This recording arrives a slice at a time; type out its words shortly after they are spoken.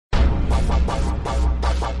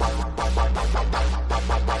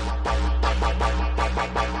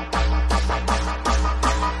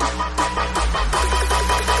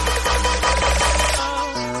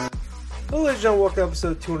ladies and gentlemen, welcome to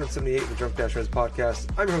episode 278 of the Drunk Dash Reds podcast.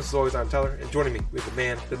 I'm your host, as always, I'm Tyler, and joining me, we have the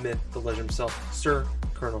man, the myth, the legend himself, Sir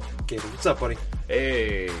Colonel Gator. What's up, buddy?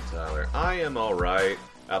 Hey, Tyler. I am alright.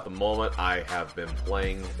 At the moment, I have been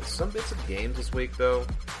playing some bits of games this week, though.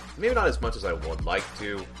 Maybe not as much as I would like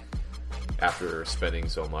to, after spending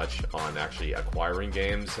so much on actually acquiring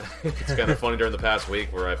games. It's kind of funny during the past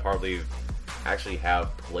week where I've hardly actually have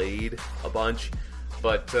played a bunch.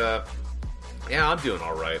 But, yeah, I'm doing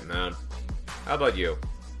alright, man. How about you?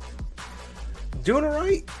 Doing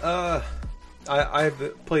alright.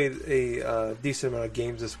 I've played a decent amount of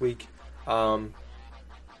games this week. None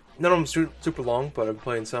of them super long, but I'm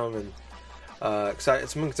playing some, and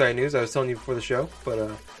some exciting news. I was telling you before the show,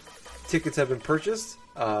 but tickets have been purchased.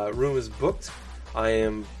 Room is booked. I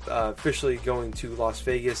am officially going to Las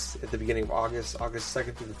Vegas at the beginning of August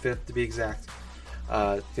 2nd through the 5th to be exact.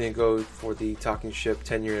 Going to go for the Talking Ship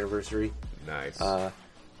 10-year anniversary. Nice.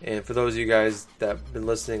 And for those of you guys that have been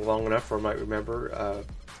listening long enough or might remember,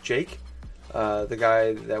 Jake, the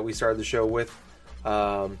guy that we started the show with,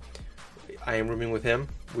 I am rooming with him.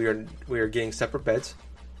 We are getting separate beds.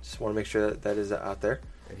 Just want to make sure that is out there.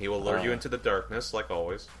 And he will lure you into the darkness, like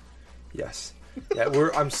always. Yes. Yeah,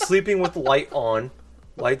 I'm sleeping with the light on.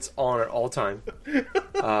 Lights on at all time.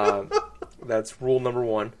 That's rule number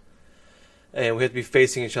one. And we have to be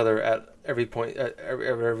facing each other at every point, at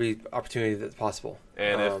every opportunity that's possible.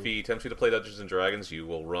 And if he tempts you to play Dungeons and Dragons, you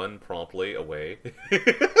will run promptly away.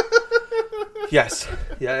 Yes.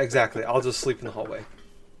 Yeah, exactly. I'll just sleep in the hallway.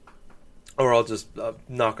 Or I'll just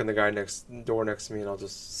knock on the guy door next to me, and I'll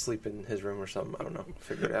just sleep in his room or something. I don't know.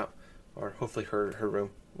 Figure it out. Or hopefully her room.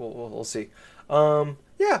 We'll see. Yeah,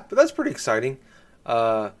 but that's pretty exciting.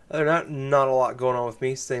 Not a lot going on with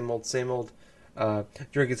me. Same old.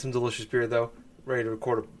 Drinking some delicious beer, though. Ready to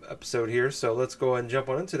record an episode here, so let's go ahead and jump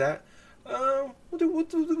on into that.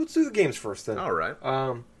 Let's do the games first, then. All right.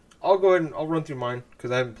 I'll go ahead and I'll run through mine, because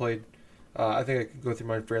I haven't played. I think I can go through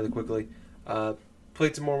mine fairly quickly.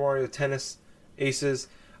 Played some more Mario Tennis Aces.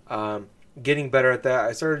 Getting better at that.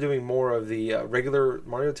 I started doing more of the regular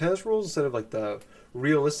Mario Tennis rules instead of like the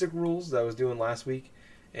realistic rules that I was doing last week,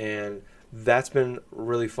 and that's been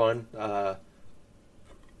really fun.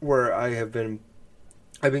 Where I've been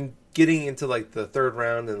getting into like the third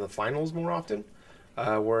round and the finals more often.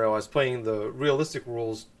 Where I was playing the realistic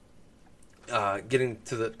rules, getting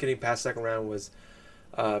past second round was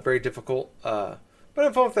very difficult. But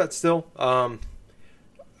I'm fun with that still.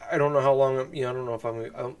 I don't know how long I don't know if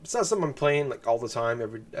it's not something I'm playing like all the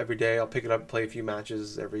time every day. I'll pick it up and play a few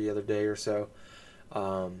matches every other day or so.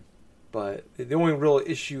 But the only real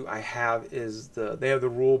issue I have is they have the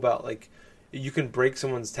rule about like you can break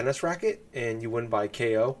someone's tennis racket and you win by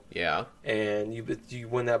KO. Yeah. And you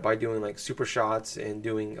win that by doing like super shots and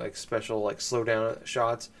doing like special like slow down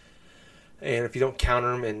shots. And if you don't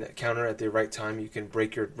counter them and counter at the right time, you can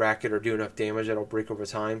break your racket or do enough damage that'll break over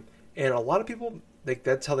time. And a lot of people, like,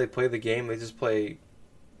 that's how they play the game. They just build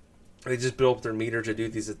up their meter to do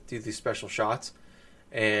these special shots,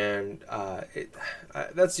 and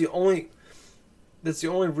that's the only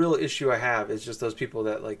real issue I have is just those people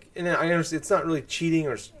that like. And I understand it's not really cheating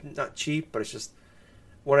or not cheap, but it's just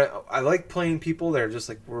when I like playing people that are just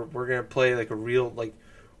like we're gonna play like a real like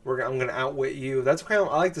I'm gonna outwit you. That's kind of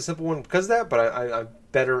I like the simple one because of that, but I'm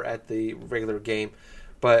better at the regular game.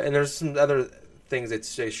 And there's some other things that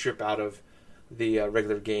they strip out of the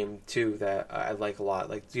regular game too that I like a lot.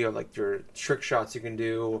 Like you have like your trick shots you can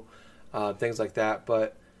do, things like that.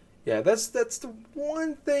 But yeah, that's the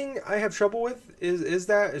one thing I have trouble with is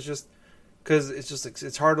just because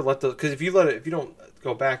it's hard to let because if you don't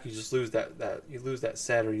go back, you just lose that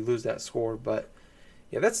set or you lose that score. But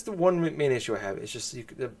yeah, that's the one main issue I have. It's just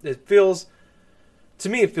it feels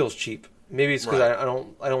cheap. Maybe it's because right.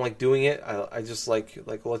 I don't like doing it. I just like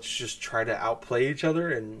let's just try to outplay each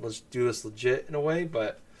other and let's do this legit in a way.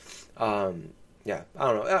 But yeah,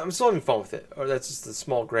 I don't know. I'm still having fun with it. Or that's just a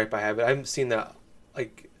small gripe I have. I haven't seen that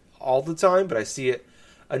like all the time, but I see it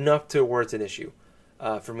enough to where it's an issue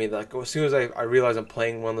for me. Like as soon as I realize I'm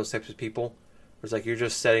playing one of those types of people, where it's like you're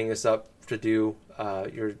just setting us up to do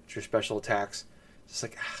your special attacks. It's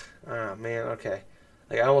like man, okay.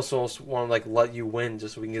 Like I almost want to like let you win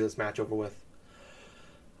just so we can get this match over with.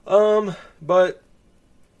 But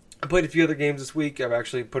I played a few other games this week. I've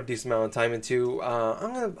actually put a decent amount of time into.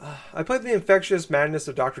 I played the Infectious Madness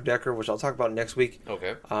of Dr. Decker, which I'll talk about next week.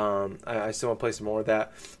 Okay. I still want to play some more of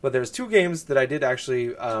that. But there's two games that I did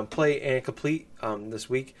actually play and complete this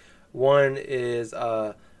week. One is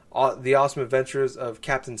The Awesome Adventures of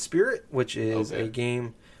Captain Spirit, which is a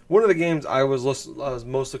game. One of the games I was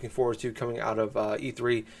most looking forward to coming out of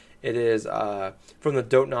E3, It is from the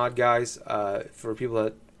Don't Nod guys. For people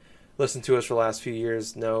that listen to us for the last few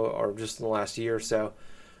years, know, or just in the last year or so,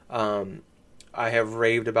 I have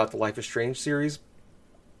raved about the Life is Strange series.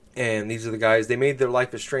 And these are the guys. They made their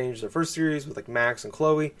Life is Strange, their first series, with like Max and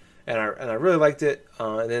Chloe, and I really liked it.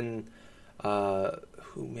 And then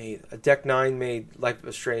who made Deck 9 made Life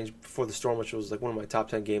is Strange Before the Storm, which was like one of my top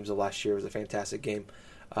 10 games of last year. It was a fantastic game,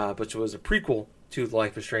 which was a prequel to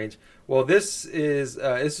Life is Strange. Well, this is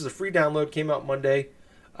a free download. Came out Monday.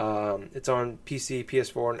 It's on PC,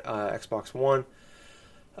 PS4, and Xbox One.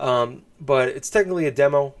 But it's technically a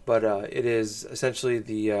demo, but it is essentially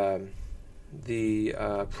the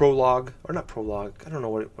prologue, or not prologue. I don't know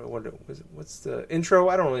what it was. What's the intro?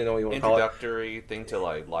 I don't really know what you want to call it. Introductory thing to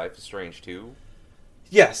like Life is Strange 2.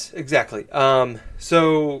 Yes, exactly.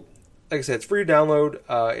 So, like I said, it's free to download.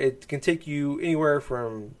 It can take you anywhere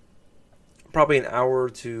from probably an hour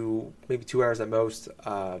to maybe 2 hours at most.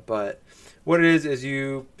 But what it is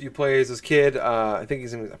you play as this kid. I believe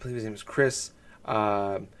his name is Chris.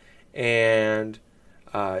 And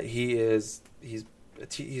he's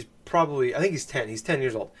probably, I think he's 10. He's 10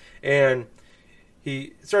 years old. And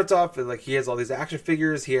he starts off like he has all these action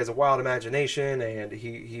figures. He has a wild imagination, and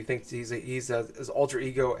he thinks he's his alter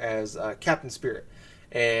ego as Captain Spirit.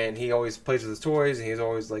 And he always plays with his toys, and he's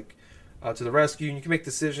always like to the rescue. And you can make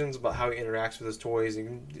decisions about how he interacts with his toys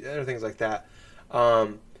and other things like that.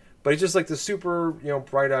 But he's just like the super,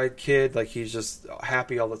 bright-eyed kid. Like he's just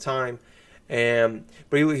happy all the time.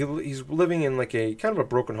 But he's living in like a kind of a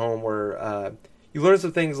broken home where you learn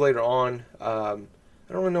some things later on.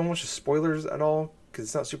 I don't really know much of spoilers at all because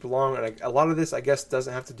it's not super long, and a lot of this I guess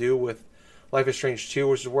doesn't have to do with Life is Strange 2,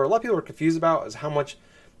 which is where a lot of people are confused about is how much,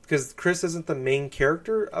 because Chris isn't the main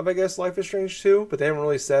character of I guess Life is Strange 2, but they haven't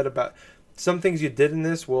really said about some things you did in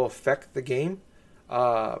this will affect the game,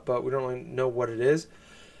 but we don't really know what it is.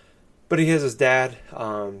 But he has his dad.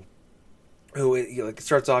 Who like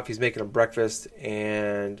starts off, he's making him breakfast,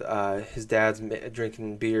 and his dad's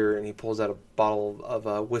drinking beer, and he pulls out a bottle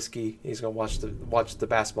of whiskey. He's gonna watch the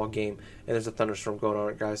basketball game, and there's a thunderstorm going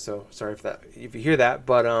on, guys. So sorry if you hear that,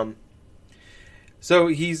 but so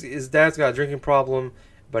his dad's got a drinking problem,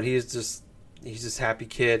 but he's just happy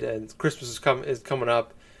kid, and Christmas is coming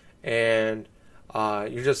up, and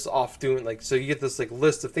you're just off doing like, so you get this like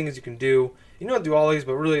list of things you can do. You don't do all these,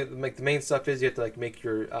 but really, like the main stuff is you have to like make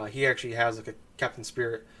your. He actually has like a Captain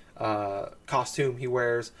Spirit costume he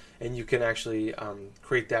wears, and you can actually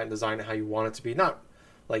create that and design it how you want it to be. Not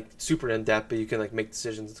like super in depth, but you can like make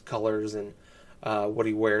decisions, colors, and what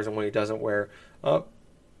he wears and what he doesn't wear.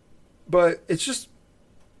 But it's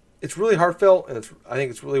really heartfelt, and I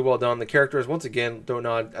think it's really well done. The characters, once again, Don't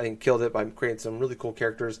Nod, I think killed it by creating some really cool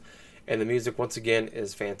characters, and the music once again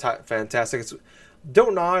is fantastic. It's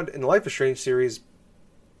Don't Nod in the Life is Strange series,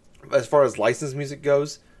 as far as licensed music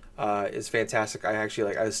goes, is fantastic. I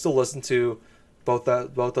still listen to both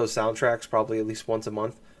those soundtracks probably at least once a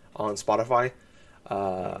month on Spotify.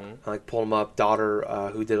 I like pull them up.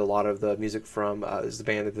 Daughter, who did a lot of the music from, is the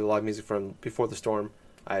band that did a lot of music from Before the Storm.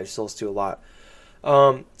 I still listen to a lot.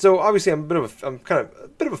 So obviously I'm kind of a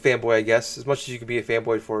bit of a fanboy, I guess, as much as you can be a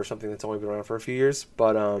fanboy for something that's only been around for a few years.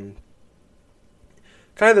 But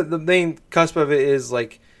kind of the main cusp of it is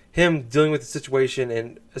like him dealing with the situation,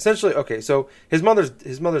 and essentially, okay, so his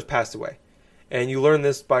mother's passed away, and you learn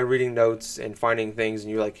this by reading notes and finding things,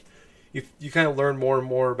 and you kind of learn more and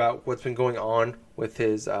more about what's been going on with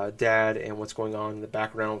his dad and what's going on in the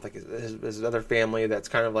background with like his other family. That's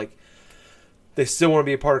kind of like they still want to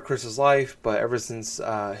be a part of Chris's life, but ever since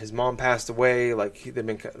his mom passed away, like they've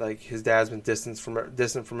been like his dad's been distant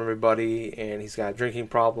from everybody, and he's got a drinking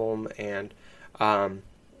problem, and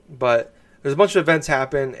but there's a bunch of events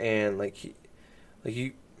happen, and I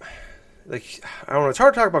don't know, it's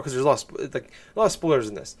hard to talk about because there's a lot of spoilers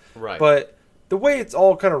in this, right? But the way it's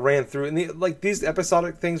all kind of ran through, and these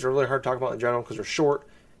episodic things are really hard to talk about in general because they're short,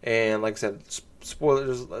 and like I said,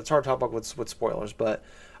 spoilers. It's hard to talk about with spoilers, but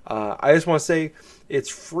I just want to say it's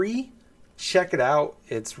free. Check it out.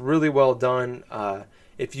 It's really well done.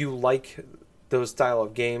 If you like those style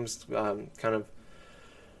of games, kind of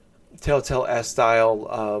Telltale-esque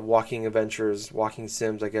style, walking adventures, walking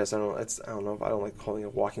sims, I guess. I don't know if I don't like calling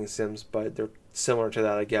it walking sims, but they're similar to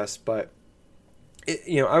that, I guess. But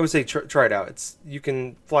I would say try it out. You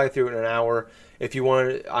can fly through it in an hour if you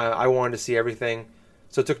wanted. I wanted to see everything,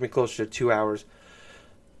 so it took me closer to 2 hours.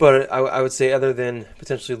 But I would say, other than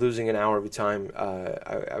potentially losing an hour every time,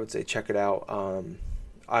 I would say check it out.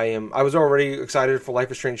 I was already excited for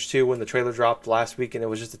Life is Strange 2 when the trailer dropped last week, and it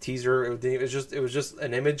was just a teaser. It was just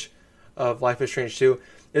an image of Life is Strange 2.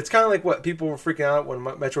 It's kind of like what people were freaking out when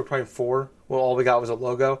Metroid Prime 4, when all we got was a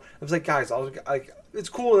logo. I was like, guys, it's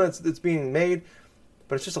cool that it's being made,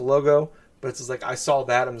 but it's just a logo. But it's just like, I saw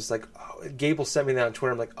that, I'm just like, oh, Gable sent me that on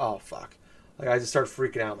Twitter, I'm like, oh, fuck. Like, I just started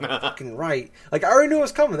freaking out. I'm like, fucking right. Like, I already knew it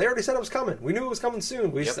was coming. They already said it was coming. We knew it was coming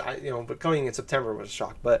soon. We just, but coming in September was a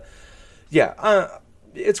shock. But, yeah,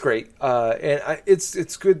 it's great.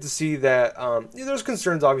 It's good to see that, there's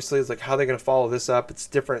concerns, obviously. It's like, how are they going to follow this up? It's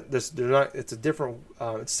different. It's a different, it's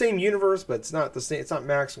the same universe, but it's not the same. It's not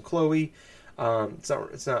Max and Chloe. It's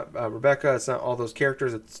not Rebecca. It's not all those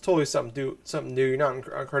characters. It's totally something new. You're not in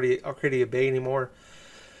Arcadia Bay anymore.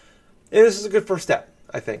 And this is a good first step,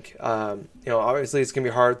 I think. Obviously it's gonna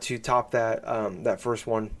be hard to top that first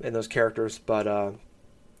one and those characters, but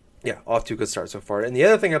off to a good start so far. And the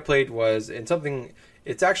other thing I played was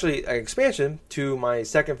it's actually an expansion to my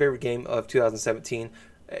second favorite game of 2017,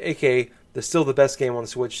 aka still the best game on the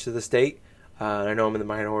Switch to this date. I know I'm in the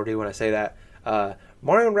minority when I say that.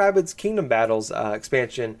 Mario & Rabbids Kingdom Battles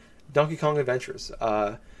expansion, Donkey Kong Adventures.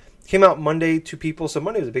 Came out Monday to people, so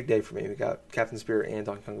Monday was a big day for me. We got Captain Spirit and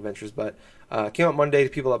Donkey Kong Adventures, but came out Monday to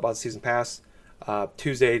people that bought the Season Pass.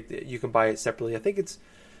 Tuesday, you can buy it separately. I think if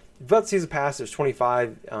you bought the Season Pass, there's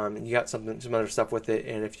 $25, and you got some other stuff with it,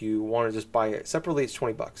 and if you want to just buy it separately, it's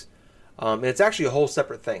 $20. And it's actually a whole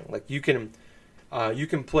separate thing. Like, you can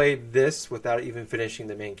play this without even finishing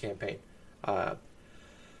the main campaign.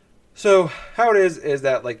 So how it is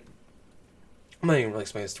that, like, I'm not even really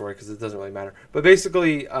explaining the story because it doesn't really matter. But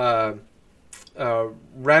basically,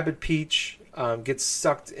 Rabbid Peach gets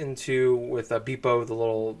sucked into with Beepo, the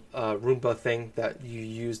little Roomba thing that you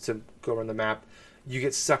use to go around the map. You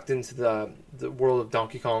get sucked into the world of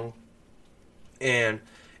Donkey Kong, and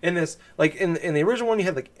in this, like in the original one, you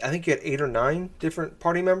had I think you had 8 or 9 different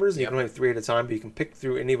party members. You can only have 3 at a time, but you can pick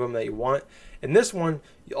through any of them that you want. In this one,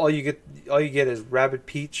 all you get is Rabbid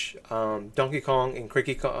Peach, Donkey Kong, and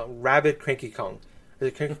Cranky Kong, Rabbid Cranky Kong. Is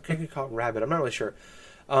it Cranky Kong Rabbid? I'm not really sure,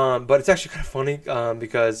 but it's actually kind of funny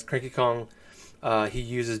because Cranky Kong, he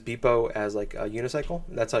uses Beepo as like a unicycle.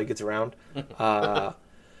 That's how he gets around.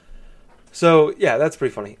 So yeah, that's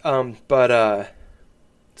pretty funny.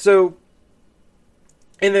 So.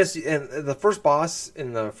 In the first boss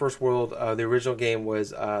in the first world, the original game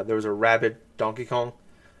was there was a rabid Donkey Kong,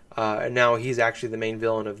 and now he's actually the main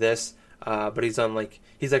villain of this. But he's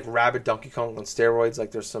like rabid Donkey Kong on steroids.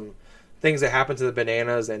 Like, there's some things that happen to the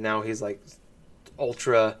bananas, and now he's like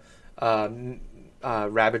ultra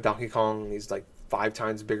rabid Donkey Kong. He's like 5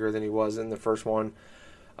 times bigger than he was in the first one.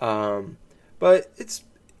 But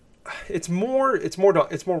it's more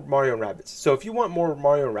Mario and Rabbids. So if you want more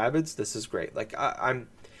Mario and Rabbids, this is great. Like, I'm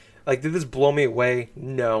like, did this blow me away?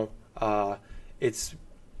 No. It's,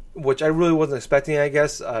 which I really wasn't expecting, I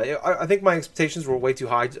guess. I think my expectations were way too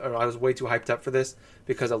high, or I was way too hyped up for this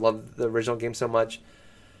because I love the original game so much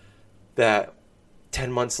that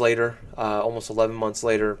 10 months later, almost 11 months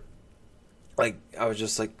later, like, I was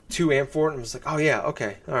just like too amped for it, and I was like, oh yeah,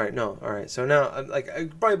 okay, all right. So now, I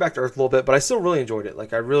brought it back to earth a little bit, but I still really enjoyed it.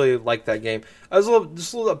 Like, I really liked that game. I was a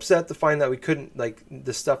little upset to find that we couldn't, like,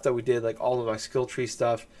 the stuff that we did, like all of my skill tree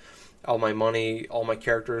stuff, all my money, all my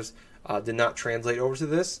characters, did not translate over to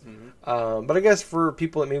this. Mm-hmm. But I guess for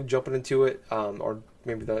people that maybe jumping into it, or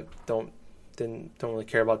maybe that don't really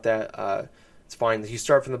care about that, it's fine. You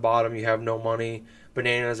start from the bottom. You have no money.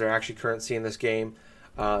 Bananas are actually currency in this game.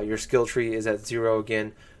 Your skill tree is at 0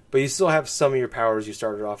 again, but you still have some of your powers you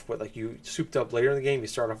started off with. Like, you souped up later in the game, you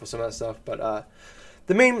start off with some of that stuff. But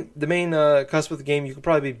the main cusp of the game, you could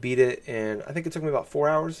probably beat it, and I think it took me about 4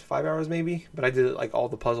 hours, 5 hours maybe. But I did like all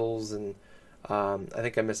the puzzles, and I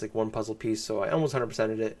think I missed like one puzzle piece, so I almost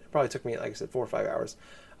 100%ed it. It probably took me, like I said, 4 or 5 hours.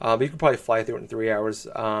 But you could probably fly through it in 3 hours.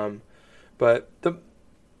 But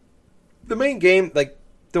the main game, like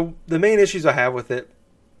the main issues I have with it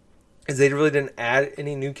is they really didn't add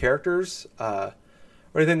any new characters or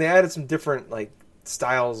anything. They added some different like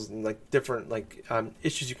styles and like different like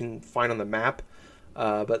issues you can find on the map,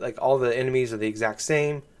 but like all the enemies are the exact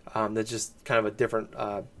same. They're just kind of a different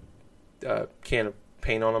can of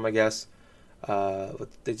paint on them, I guess.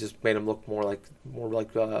 They just made them look more like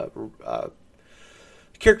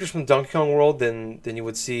characters from Donkey Kong World than you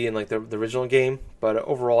would see in like the original game. But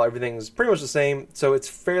overall, everything's pretty much the same, so it's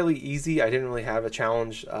fairly easy. I didn't really have a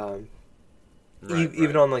challenge.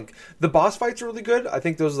 Even on like the boss fights are really good. I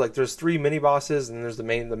think there's 3 mini bosses, and there's the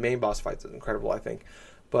main boss fights is incredible, I think.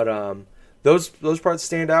 But those parts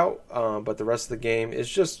stand out. But the rest of the game is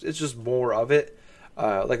just more of it.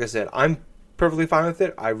 Like I said, I'm perfectly fine with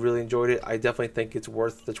it. I really enjoyed it. I definitely think it's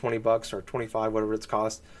worth the $20 or $25, whatever it's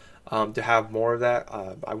cost, to have more of that.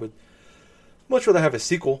 I would much rather have a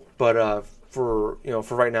sequel, but for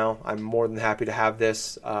right now, I'm more than happy to have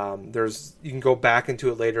this. You can go back into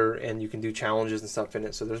it later, and you can do challenges and stuff in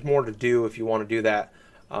it. So there's more to do if you want to do that.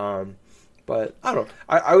 But I don't know.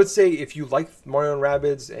 I would say if you like Mario and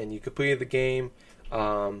Rabbids and you completed the game,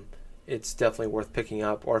 it's definitely worth picking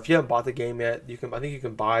up. Or if you haven't bought the game yet, I think you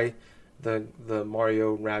can buy the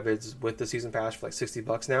Mario and Rabbids with the season pass for like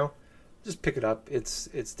 $60 now. Just pick it up. It's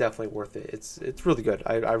definitely worth it. It's really good.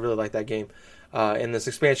 I really like that game. And this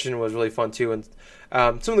expansion was really fun too. And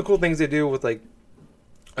some of the cool things they do with like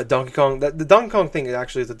a Donkey Kong, the Donkey Kong thing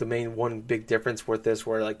actually is like the main one big difference with this,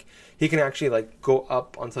 where like he can actually like go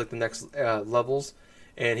up onto like the next levels,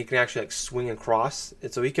 and he can actually like swing across,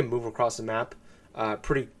 and so he can move across the map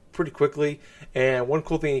pretty quickly. And one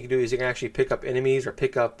cool thing you can do is you can actually pick up enemies or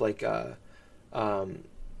pick up like the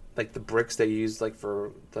bricks that you use like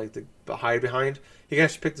for like the hide behind. You can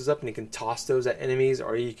actually pick those up and you can toss those at enemies,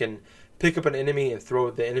 or you can pick up an enemy and throw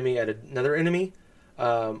the enemy at another enemy,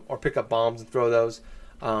 or pick up bombs and throw those.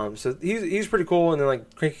 So he's pretty cool. And then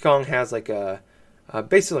like Cranky Kong has like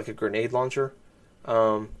basically like a grenade launcher,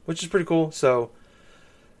 which is pretty cool. So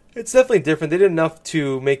it's definitely different. They did enough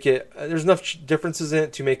to make it. There's enough differences in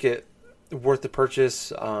it to make it worth the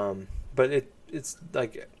purchase. But it's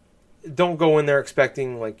like, don't go in there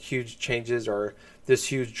expecting like huge changes or this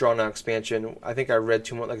huge drawn out expansion. I think I read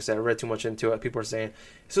too much. Like I said, I read too much into it. People are saying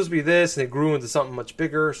it's supposed to be this, and it grew into something much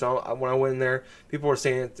bigger. So when I went in there, people were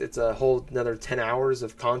saying it's a whole another 10 hours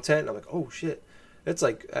of content. And I'm like, oh shit, it's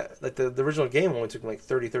like the original game only took me like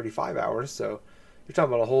 35 hours. So you're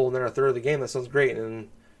talking about a whole another third of the game. That sounds great, and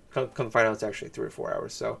then come find out it's actually 3 or 4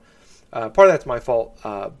 hours. So part of that's my fault,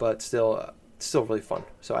 but still really fun.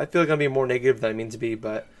 So I feel like I'm being more negative than I mean to be,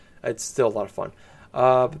 but it's still a lot of fun.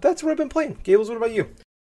 But that's what I've been playing. Gables, what about you?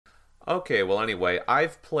 Okay, well anyway,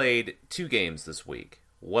 I've played 2 games this week.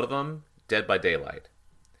 One of them, Dead by Daylight.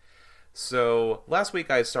 So, last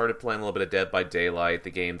week I started playing a little bit of Dead by Daylight,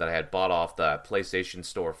 the game that I had bought off the PlayStation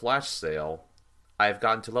Store flash sale. I've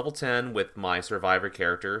gotten to level 10 with my survivor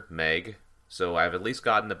character, Meg. So I've at least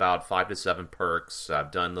gotten about 5 to 7 perks.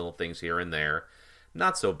 I've done little things here and there.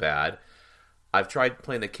 Not so bad. I've tried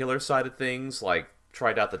playing the killer side of things, like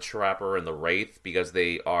tried out the Trapper and the Wraith, because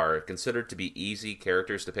they are considered to be easy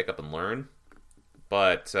characters to pick up and learn.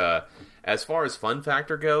 But as far as fun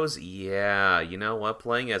factor goes, yeah, you know what?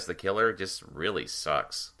 Playing as the killer just really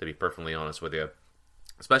sucks, to be perfectly honest with you.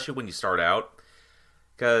 Especially when you start out.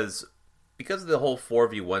 Because of the whole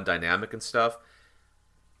 4v1 dynamic and stuff,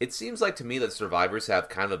 it seems like to me that survivors have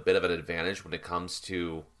kind of a bit of an advantage when it comes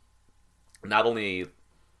to not only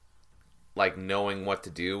like knowing what to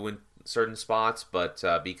do in certain spots, but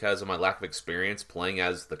because of my lack of experience playing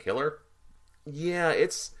as the killer, yeah,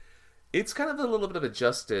 it's kind of a little bit of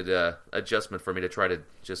adjustment for me to try to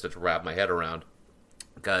wrap my head around.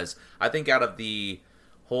 Because I think out of the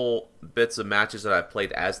whole bits of matches that I've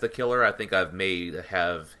played as the killer, I think I've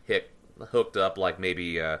hooked up like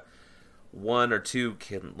maybe 1 or 2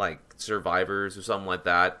 like survivors or something like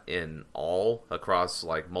that in all across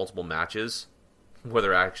like multiple matches, where they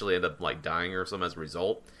actually end up like dying or something as a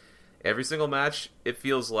result. Every single match, it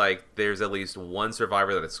feels like there's at least one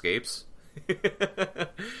survivor that escapes.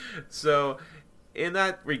 So, in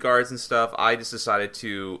that regards and stuff, I just decided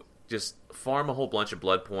to just farm a whole bunch of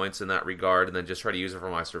blood points in that regard, and then just try to use it for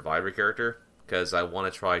my survivor character, because I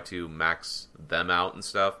want to try to max them out and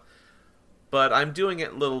stuff. But I'm doing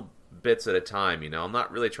it little bits at a time, you know. I'm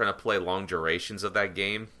not really trying to play long durations of that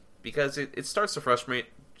game, because it starts to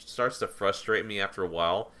frustrate me after a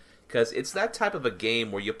while. Because it's that type of a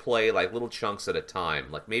game where you play like little chunks at a time.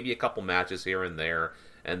 Like maybe a couple matches here and there,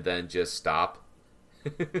 and then just stop.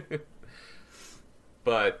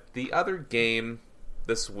 But the other game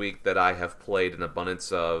this week that I have played an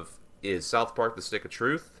abundance of is South Park: The Stick of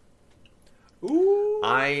Truth. Ooh,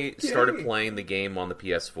 I started playing the game on the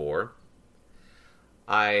PS4.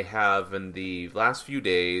 I have, in the last few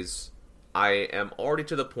days, I am already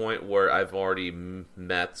to the point where I've already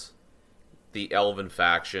met the Elven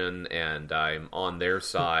faction, and I'm on their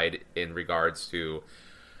side in regards to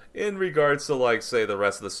like, say, the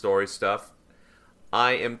rest of the story stuff.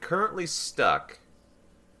 I am currently stuck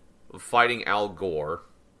fighting Al Gore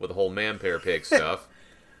with the whole Man-Bear-Pig stuff.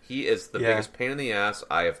 He is the biggest pain in the ass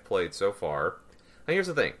I have played so far. Now here's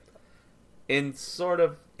the thing.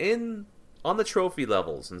 On the trophy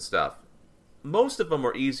levels and stuff, most of them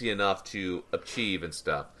are easy enough to achieve and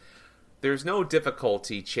stuff. There's no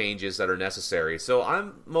difficulty changes that are necessary, so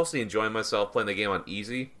I'm mostly enjoying myself playing the game on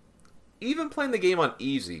easy. Even playing the game on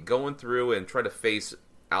easy, going through and try to face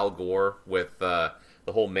Al Gore with the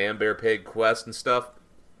whole Man-Bear-Pig quest and stuff.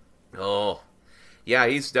 Oh, yeah,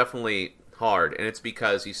 he's definitely hard, and it's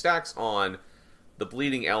because he stacks on the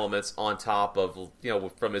bleeding elements on top of,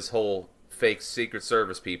 from his whole fake Secret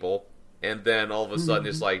Service people, and then all of a sudden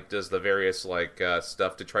it's like does the various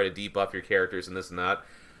stuff to try to debuff your characters and this and that.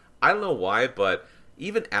 I don't know why, but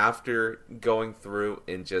even after going through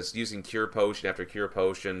and just using cure potion after cure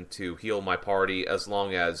potion to heal my party, as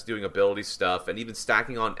long as doing ability stuff and even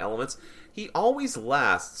stacking on elements, he always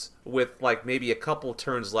lasts with maybe a couple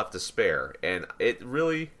turns left to spare. And it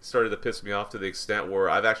really started to piss me off to the extent where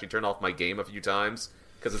I've actually turned off my game a few times,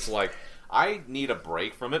 because it's like, I need a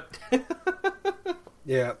break from it.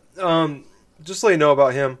 Yeah. Just to let you know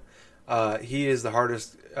about him, he is the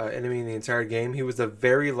hardest enemy in the entire game. He was the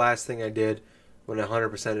very last thing I did when I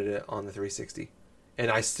 100%ed it on the 360. And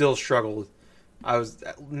I still struggled. I was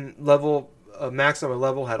at max on my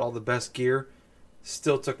level, had all the best gear.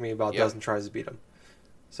 Still took me about a dozen tries to beat him.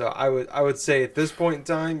 So I would say at this point in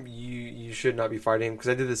time, you should not be fighting him, because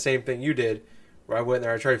I did the same thing you did, where I went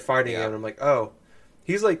there, I tried fighting him, and I'm like, oh,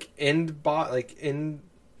 he's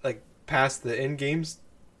past the end games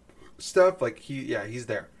stuff. He's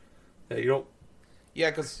there. Yeah, you don't. Yeah,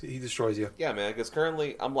 because he destroys you. Yeah, man. Because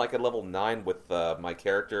currently I'm at level 9 with my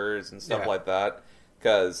characters and stuff like that.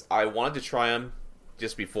 Because I wanted to try them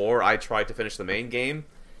just before I tried to finish the main game.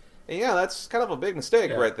 And yeah, that's kind of a big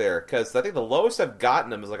mistake right there. Because I think the lowest I've gotten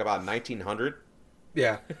them is about 1900.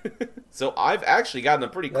 Yeah. So I've actually gotten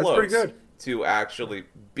them pretty close. That's pretty good. To actually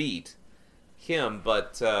beat him.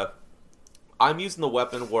 But I'm using the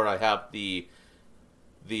weapon where I have the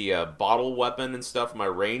bottle weapon and stuff for my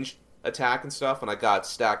ranged attack and stuff, and I got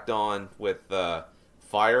stacked on with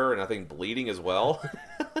fire and I think bleeding as well.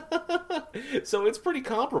 So it's pretty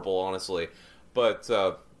comparable, honestly. But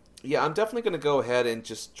yeah, I'm definitely going to go ahead and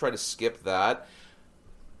just try to skip that.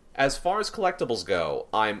 As far as collectibles go,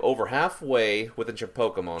 I'm over halfway with the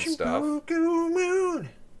Pokemon stuff.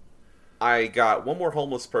 I got one more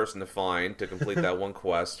homeless person to find to complete that one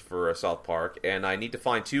quest for South Park, and I need to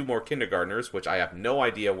find 2 more kindergartners, which I have no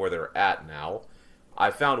idea where they're at now.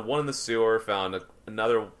 I found one in the sewer, found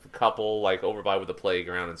another couple over by with the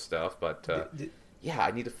playground and stuff, but yeah,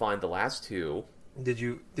 I need to find the last 2. Did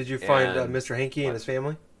you find Mr. Hanky and his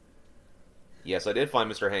family? Yes, I did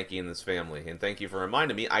find Mr. Hanky and his family, and thank you for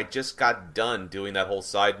reminding me. I just got done doing that whole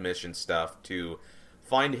side mission stuff to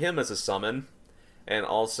find him as a summon, and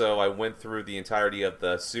also I went through the entirety of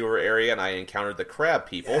the sewer area and I encountered the crab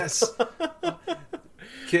people. Yes.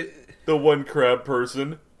 The one crab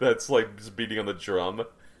person that's just beating on the drum.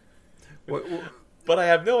 What? But I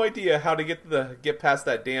have no idea how to get past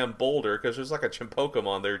that damn boulder, because there's a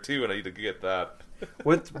Chimpokemon there too, and I need to get that.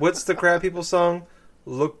 What's the crab people song?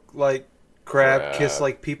 Look like crab, kiss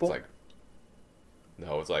like people?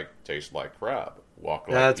 It's taste like crab, walk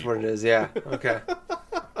like That's people. what it is, yeah. Okay.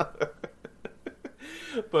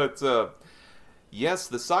 But, yes,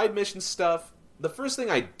 the side mission stuff, the first thing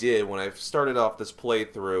I did when I started off this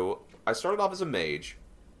playthrough, I started off as a mage.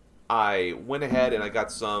 I went ahead and I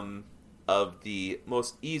got some of the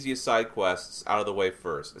most easiest side quests out of the way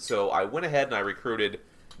first. So I went ahead and I recruited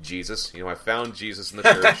Jesus. I found Jesus in the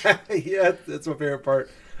church. Yeah, that's my favorite part.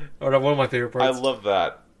 Or one of my favorite parts. I love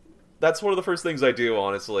that. That's one of the first things I do,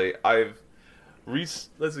 honestly.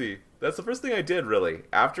 Let's see. That's the first thing I did, really.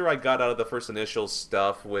 After I got out of the first initial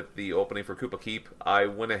stuff with the opening for Koopa Keep, I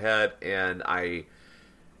went ahead and I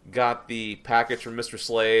got the package from Mr.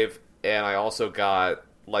 Slave, and I also got,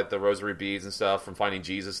 the rosary beads and stuff from finding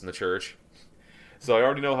Jesus in the church. So I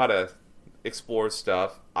already know how to explore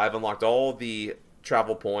stuff. I've unlocked all the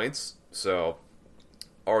travel points, so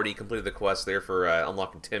already completed the quest there for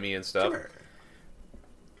unlocking Timmy and stuff. Sure.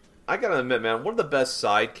 I gotta admit, man, one of the best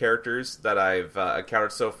side characters that I've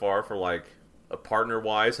encountered so far for, a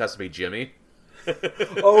partner-wise has to be Jimmy.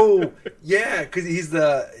 Oh, yeah, because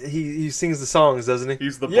he sings the songs, doesn't he?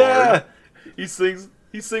 He's the bard. He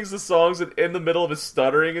sings the songs, and in the middle of his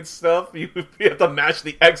stuttering and stuff, you have to mash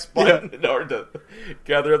the X button in order to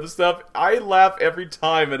gather up the stuff. I laugh every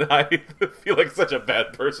time, and I feel like such a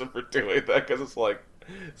bad person for doing that, because it's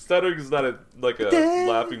stuttering is not a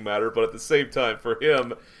laughing matter, but at the same time, for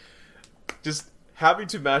him, just having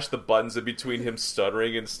to mash the buttons in between him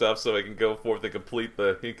stuttering and stuff so I can go forth and complete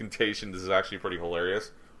the incantation is actually pretty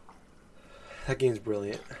hilarious. That game's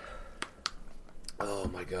brilliant. Oh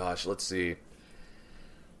my gosh, let's see.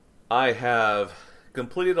 I have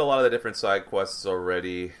completed a lot of the different side quests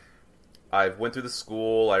already. I've went through the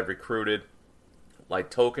school, I've recruited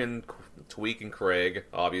Token, Tweak, and Craig,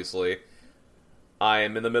 obviously. I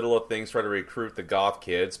am in the middle of things trying to recruit the goth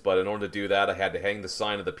kids, but in order to do that, I had to hang the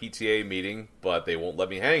sign of the PTA meeting, but they won't let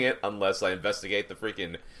me hang it unless I investigate the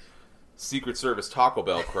freaking Secret Service Taco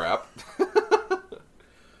Bell crap.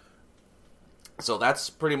 So that's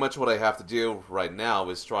pretty much what I have to do right now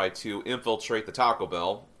is try to infiltrate the Taco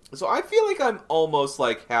Bell. So I feel like I'm almost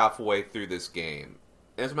like halfway through this game.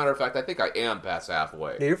 As a matter of fact, I think I am past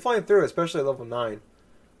halfway. Yeah, you're flying through, especially at level 9.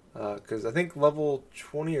 Because I think level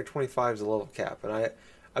 20 or 25 is the level cap. And I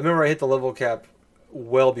remember I hit the level cap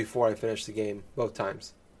well before I finished the game, both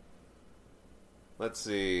times. Let's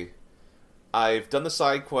see. I've done the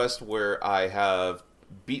side quest where I have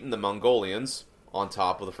beaten the Mongolians on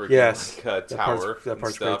top of the freaking tower that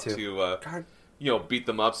part's great too. To beat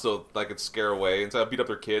them up so I could scare away, and so I beat up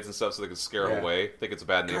their kids and stuff so they could scare them away. Think it's a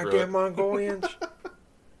bad neighborhood. Goddamn Mongolians!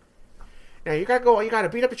 Now you gotta go. You gotta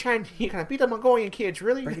beat up the Chinese. You gotta beat the Mongolian kids.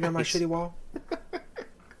 Really? Breaking down my shitty wall.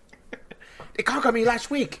 They conquered me last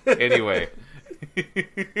week. Anyway.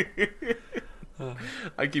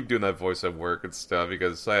 I keep doing that voice at work and stuff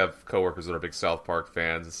because I have coworkers that are big South Park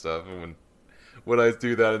fans and stuff, and when I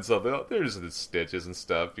do that and stuff, there's the stitches and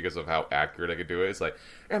stuff because of how accurate I can do it. It's like,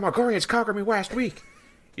 hey, Mongolians conquered me last week.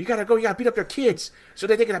 You gotta go. You gotta beat up their kids so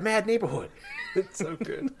they think it's a mad neighborhood. It's so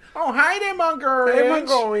good. Oh, hi there, Mongolians. Hey,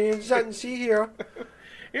 Mongolians, nothing to see here.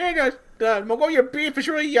 Yeah, the Mongolian beef is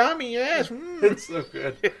really yummy. Yes, It's so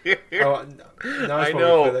good. Oh, now I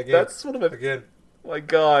know. That's one of my again. My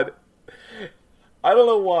God. I don't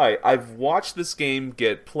know why. I've watched this game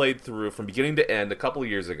get played through from beginning to end a couple of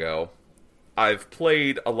years ago. I've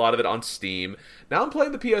played a lot of it on Steam. Now I'm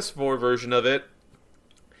playing the PS4 version of it.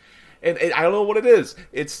 And I don't know what it is.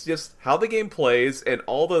 It's just how the game plays and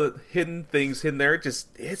all the hidden things in there.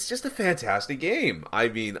 It's just a fantastic game. I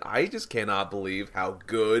mean, I just cannot believe how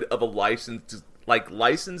good of a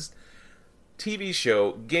licensed TV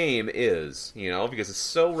show game is. Because it's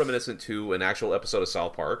so reminiscent to an actual episode of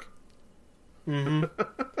South Park. Mm-hmm.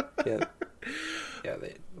 Yeah,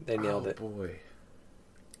 they nailed it. Oh boy.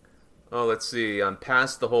 Oh, let's see. I'm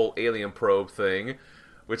past the whole alien probe thing.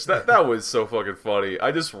 Which, that was so fucking funny.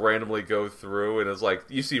 I just randomly go through, and it's like,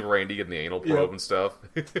 you see Randy getting the anal probe and stuff.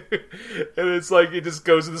 And it's like, it just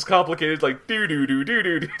goes to this complicated, like,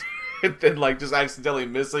 do-do-do-do-do-do. And then, like, just accidentally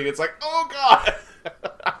missing. It's like, oh, God!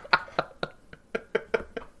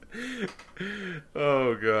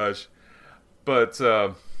 Oh, gosh. But,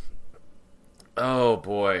 oh,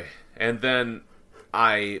 boy. And then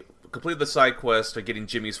I completed the side quest of getting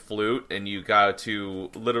Jimmy's flute, and you got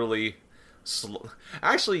to literally...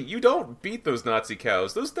 Actually, you don't beat those Nazi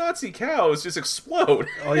cows. Those Nazi cows just explode.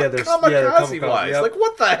 Oh yeah, they're kamikaze-wise. Yep. Like,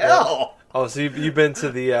 what the hell? Oh, so you've been to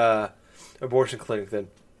the abortion clinic then?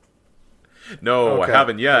 No, okay. I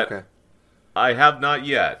haven't yet. Okay. I have not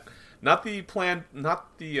yet. Not the Planned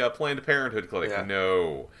Parenthood clinic. Yeah.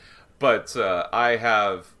 No, but I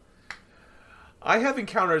have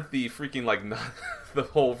encountered the freaking the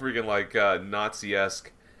whole freaking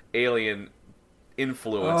Nazi-esque alien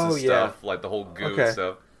influence and stuff, like the whole goo and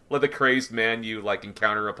stuff. Like the crazed man you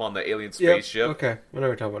encounter upon the alien spaceship. Okay, I know what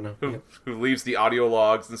you're talking about now. Who leaves the audio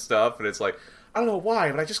logs and stuff, and it's like, I don't know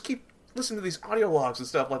why, but I just keep listening to these audio logs and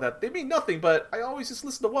stuff like that. They mean nothing, but I always just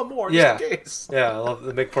listen to one more just in case. Yeah, I love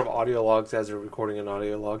the make fun of audio logs as they're recording an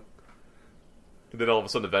audio log. And then all of a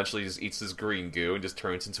sudden, eventually, he just eats this green goo and just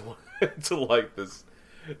turns into like this,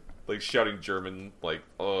 shouting German,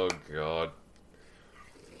 oh god.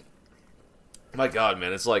 My god,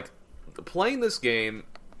 man, it's like playing this game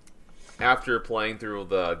after playing through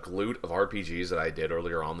the glut of RPGs that I did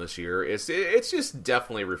earlier on this year. It's just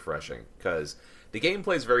definitely refreshing because the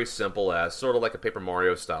gameplay is very simple, as sort of like a Paper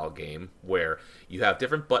Mario style game where you have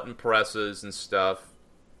different button presses and stuff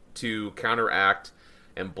to counteract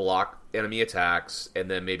and block enemy attacks, and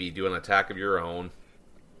then maybe do an attack of your own.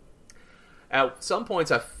 At some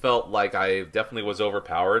points, I felt like I definitely was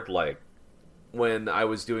overpowered, when I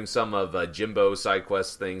was doing some of Jimbo side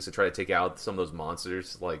quest things to try to take out some of those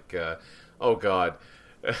monsters, oh god,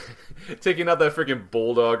 taking out that freaking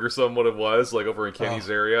bulldog or something, what it was, over in Kenny's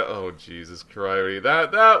area. Oh Jesus Christ,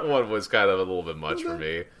 that one was kind of a little bit much for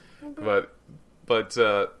me, but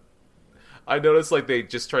I noticed they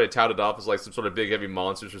just try to tout it off as some sort of big heavy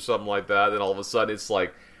monsters or something like that, and all of a sudden it's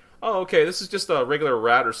like, oh okay, this is just a regular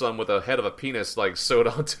rat or something with a head of a penis sewed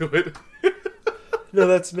onto it. No,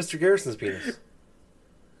 that's Mr. Garrison's penis.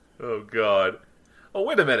 Oh god. Oh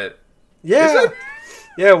wait a minute. Yeah. Is it?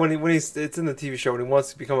 Yeah, when it's in the TV show when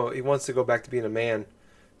he wants to go back to being a man,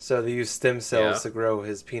 so they use stem cells to grow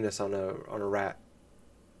his penis on a rat.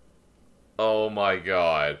 Oh my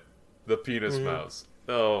god. The penis mouse.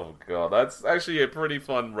 Oh god, that's actually a pretty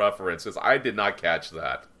fun reference because I did not catch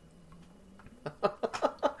that.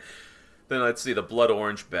 Then let's see, the blood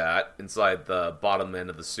orange bat inside the bottom end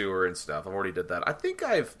of the sewer and stuff. I've already did that. I think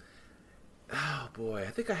I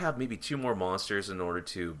have maybe 2 more monsters in order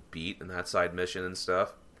to beat in that side mission and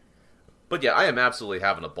stuff. But yeah, I am absolutely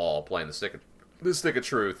having a ball playing the Stick of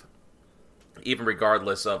Truth, even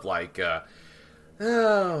regardless of like,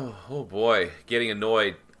 oh boy, getting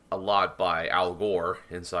annoyed a lot by Al Gore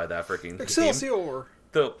inside that freaking game. Excelsior.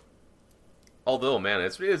 Although, man,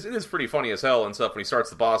 it is pretty funny as hell and stuff when he starts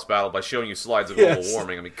the boss battle by showing you slides of global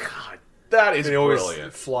warming. I mean, God, that is brilliant.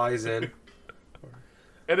 Always flies in.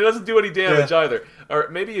 And it doesn't do any damage either. Or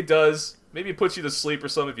maybe it does. Maybe it puts you to sleep or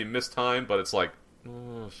something if you miss time, but it's like...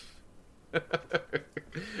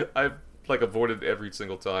 I've like avoided every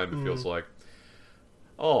single time, it feels like.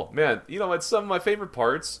 Oh, man. You know, it's some of my favorite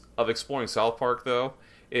parts of exploring South Park, though,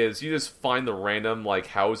 is you just find the random, like,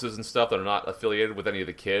 houses and stuff that are not affiliated with any of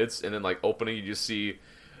the kids, and then, like, opening, you just see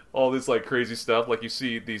all this, like, crazy stuff. Like, you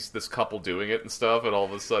see this couple doing it and stuff, and all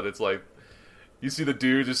of a sudden it's like, you see the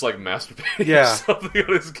dude just, like, masturbating or something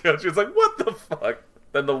on his couch. It's like, what the fuck?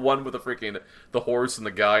 Then the one with the horse and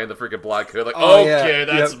the guy and the freaking black hood, like, okay,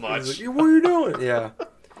 that's much. Like, what are you doing? Yeah.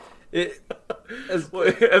 And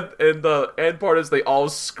the end part is they all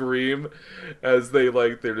scream as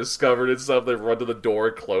they're discovered and stuff. They run to the door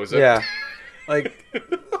and close it. Yeah, like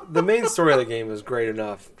the main story of the game is great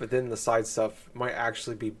enough, but then the side stuff might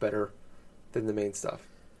actually be better than the main stuff.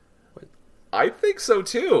 I think so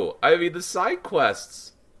too. I mean, the side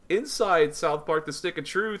quests inside South Park: The Stick of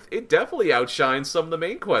Truth, it definitely outshines some of the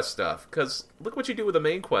main quest stuff. Because look what you do with the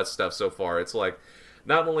main quest stuff so far. It's like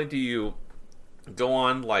not only do you go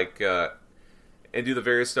on and do the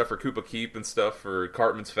various stuff for Koopa Keep and stuff for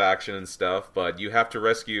Cartman's faction and stuff, but you have to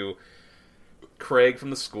rescue Craig from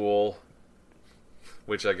the school,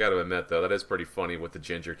 which I gotta admit though, that is pretty funny with the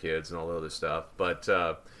ginger kids and all the other stuff. But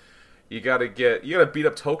you gotta beat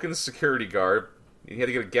up Token's security guard. You had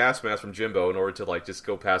to get a gas mask from Jimbo in order to like just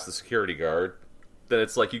go past the security guard. Then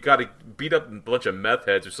it's like you gotta beat up a bunch of meth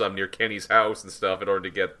heads or something near Kenny's house and stuff in order to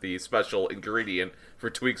get the special ingredient for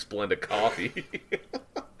Tweek's blend of coffee.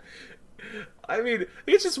 I mean,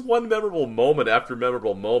 it's just one memorable moment after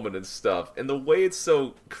memorable moment and stuff. And the way it's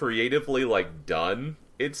so creatively, like, done,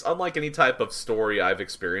 it's unlike any type of story I've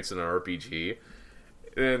experienced in an RPG.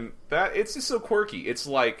 And it's just so quirky. It's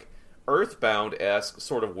like Earthbound-esque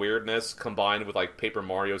sort of weirdness combined with, like, Paper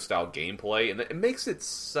Mario-style gameplay. And it makes it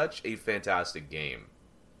such a fantastic game.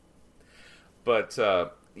 But,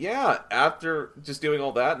 yeah, after just doing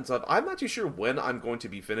all that and stuff, I'm not too sure when I'm going to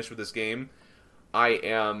be finished with this game. I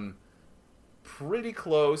am pretty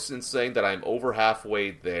close in saying that I'm over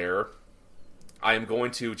halfway there. I am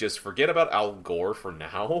going to just forget about Al Gore for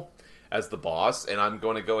now as the boss, and I'm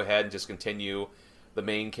going to go ahead and just continue the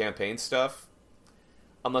main campaign stuff.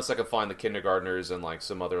 Unless I can find the kindergartners and like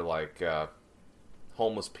some other like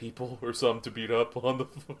homeless people or something to beat up on the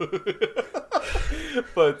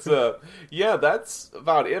But yeah, that's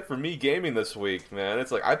about it for me gaming this week, man.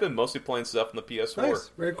 It's like I've been mostly playing stuff on the PS4.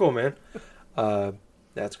 Nice. Very cool, man.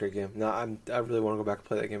 That's a great game. No, I really want to go back and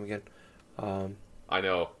play that game again. I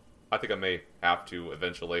know. I think I may have to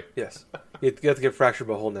eventually. Yes. You have to get Fractured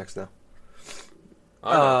But Whole next now.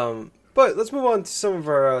 But let's move on to some of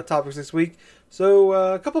our topics this week. So,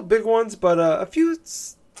 a couple of big ones, but a few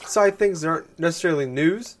side things that aren't necessarily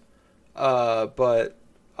news. But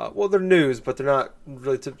they're news, but they're not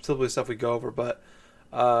really typically stuff we go over. But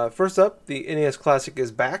first up, the NES Classic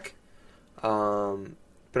is back.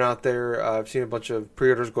 Been out there. I've seen a bunch of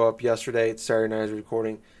pre-orders go up yesterday. It's Saturday night as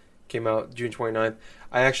recording. Came out June 29th.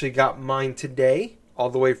 I actually got mine today, all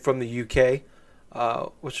the way from the UK,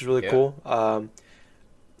 which is really cool. I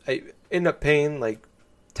ended up paying like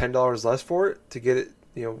 $10 less for it to get it,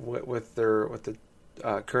 you know, with the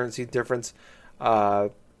currency difference,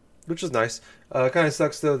 which is nice. Kind of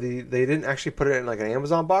sucks though. They didn't actually put it in like an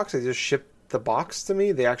Amazon box. They just shipped the box to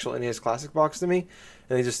me, the actual NES Classic box to me,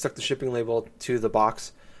 and they just stuck the shipping label to the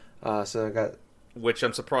box. So I got. Which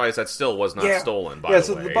I'm surprised that still was not stolen, by the way. Yeah,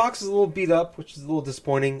 so the box is a little beat up, which is a little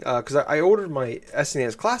disappointing, because I ordered my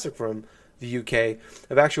SNES Classic from the UK.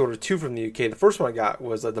 I've actually ordered two from the UK. The first one I got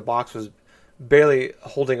was the box was barely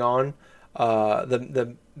holding on.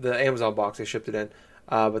 The Amazon box they shipped it in,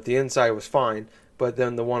 but the inside was fine. But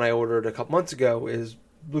then the one I ordered a couple months ago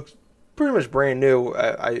looks pretty much brand new.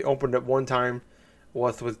 I opened it one time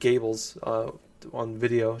with Gables on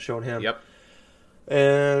video showing him. Yep.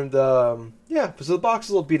 And so the box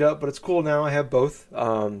is a little beat up, but it's cool now. I have both.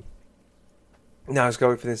 Now I just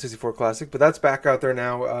gotta wait for the N64 Classic, but that's back out there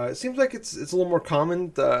now. It seems like it's a little more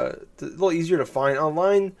common, a little easier to find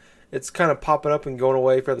online. It's kind of popping up and going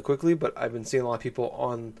away fairly quickly, but I've been seeing a lot of people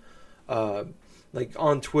on, like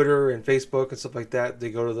on Twitter and Facebook and stuff like that. They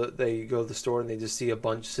go to the store and they just see a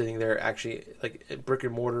bunch sitting there, actually like at brick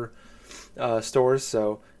and mortar stores.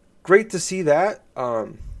 So great to see that.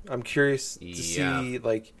 I'm curious to see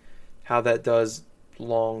like how that does not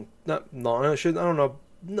long. I don't know.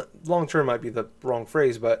 Long term might be the wrong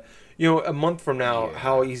phrase, but a month from now, Yeah.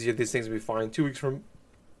 how easy are these things to be find? 2 weeks from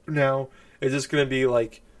now, is this going to be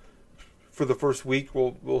like for the first week?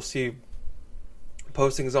 We'll see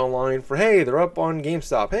postings online for, hey, they're up on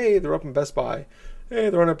GameStop, hey, they're up in Best Buy, hey,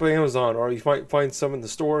 they're up on Amazon, or you might find some in the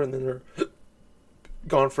store and then they're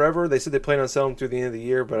gone forever. They said they plan on selling them through the end of the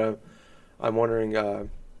year, but I'm wondering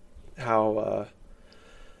how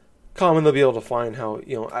common they'll be able to find. How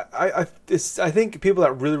I think people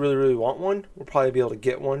that really really really want one will probably be able to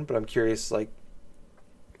get one, but I'm curious, like,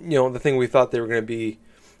 the thing we thought they were going to be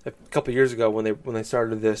a couple of years ago when they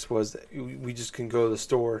started this was we just can go to the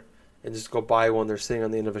store and just go buy one. They're sitting on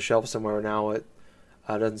the end of a shelf somewhere. Now it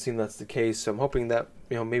doesn't seem that's the case. So I'm hoping that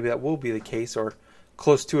maybe that will be the case, or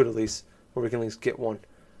close to it at least, where we can at least get one.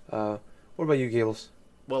 What about you, Gables?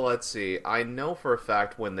 Well, let's see. I know for a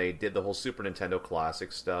fact when they did the whole Super Nintendo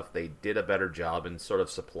Classic stuff, they did a better job in sort of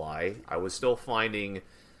supply. I was still finding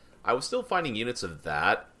units of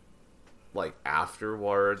that, like,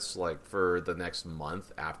 afterwards, like, for the next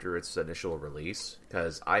month after its initial release,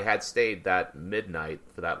 because I had stayed that midnight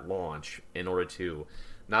for that launch in order to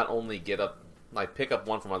not only pick up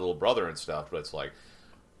one for my little brother and stuff, but it's like,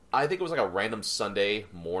 I think it was like a random Sunday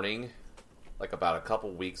morning, like about a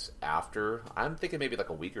couple weeks after, I'm thinking maybe like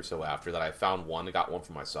a week or so after, that I found one and got one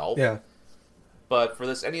for myself. Yeah. But for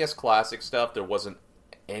this NES Classic stuff, there wasn't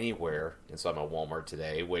anywhere inside my Walmart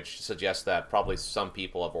today, which suggests that probably some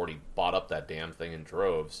people have already bought up that damn thing in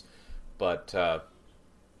droves. But,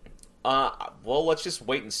 well, let's just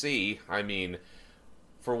wait and see. I mean,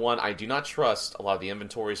 for one, I do not trust a lot of the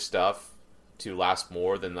inventory stuff to last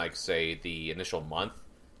more than, like, say, the initial month.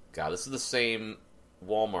 God, this is the same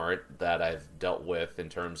Walmart that I've dealt with in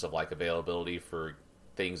terms of, like, availability for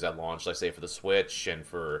things that launched, like, say, for the Switch and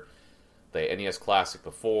for the NES Classic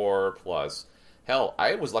before, plus, hell,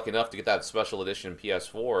 I was lucky enough to get that special edition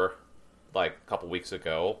PS4, like, a couple weeks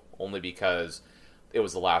ago, only because it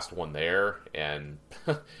was the last one there, and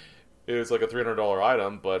it was like a $300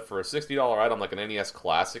 item, but for a $60 item like an NES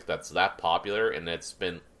Classic that's that popular, and it's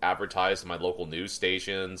been advertised in my local news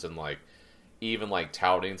stations, and, like, even, like,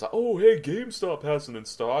 touting, it's like, oh, hey, GameStop has it in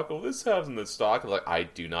stock, oh, this has it in stock. I'm like, I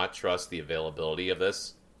do not trust the availability of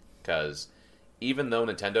this, because even though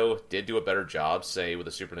Nintendo did do a better job, say, with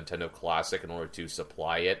the Super Nintendo Classic in order to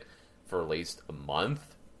supply it for at least a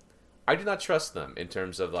month, I do not trust them in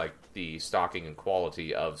terms of, like, the stocking and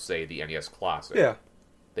quality of, say, the NES Classic. Yeah.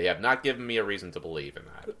 They have not given me a reason to believe in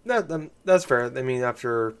that. That's fair. I mean,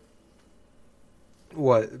 after,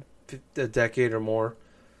 what, a decade or more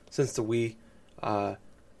since the Wii, I'll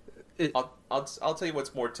tell you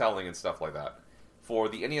what's more telling and stuff like that. For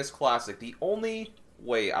the NES Classic, the only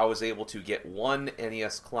way I was able to get one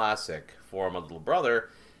NES Classic for my little brother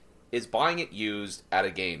is buying it used at a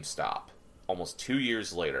GameStop almost 2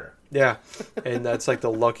 years later. Yeah, and that's like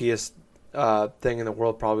the luckiest thing in the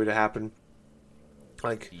world probably to happen.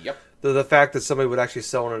 Like, Yep. the fact that somebody would actually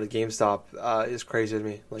sell one at a GameStop is crazy to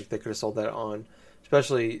me. Like, they could have sold that on,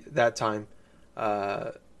 especially that time.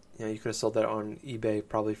 You could have sold that on eBay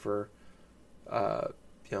probably for, 100.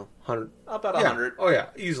 About Yeah. 100. Oh yeah,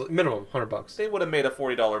 easily minimum $100. They would have made a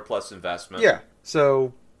 $40 plus investment. Yeah.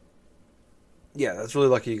 So, yeah, that's really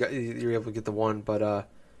lucky you're able to get the one. But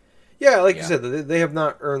yeah, like you said, they have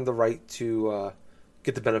not earned the right to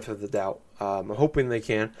get the benefit of the doubt. I'm hoping they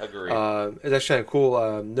can. Agreed. It's actually kind of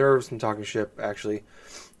cool. Nerves from Talking Ship actually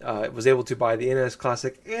was able to buy the NES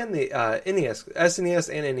Classic and the SNES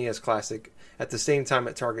and NES Classic at the same time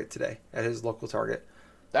at Target today, at his local Target.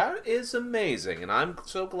 That is amazing, and I'm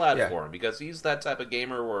so glad Yeah. for him, because he's that type of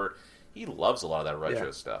gamer where he loves a lot of that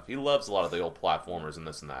retro stuff. He loves a lot of the old platformers and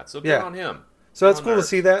this and that. So good on him. So Good that's on cool to Nerve.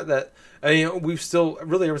 see that we've still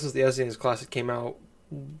really, ever since the SNES Classic came out,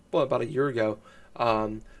 about a year ago,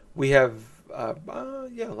 we have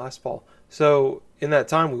last fall. So in that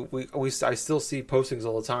time, I still see postings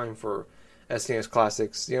all the time for SNES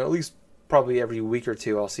Classics. At least probably every week or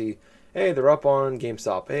two, I'll see, hey, they're up on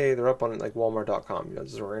GameStop. Hey, they're up on like Walmart.com.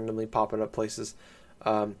 Just randomly popping up places.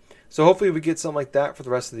 So hopefully we get something like that for the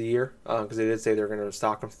rest of the year, because they did say they're going to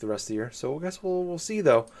stock them for the rest of the year. So I guess we'll see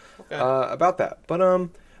though about that. But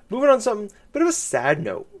moving on to something, bit of a sad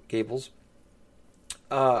note, Gables.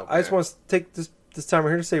 I just want to take this time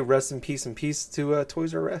right here to say rest in peace to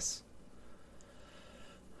Toys R Us.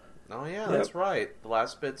 Oh, yeah, Yep. that's right. The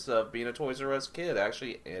last bits of being a Toys R Us kid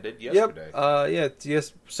actually ended yesterday.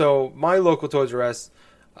 Yes. So my local Toys R Us,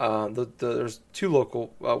 there's two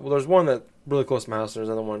local. There's one that's really close to my house. And there's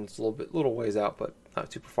another one that's a little ways out, but not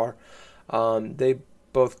too far. They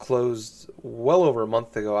both closed well over a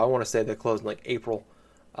month ago. I want to say they closed in like April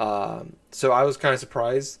So I was kind of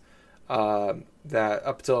surprised that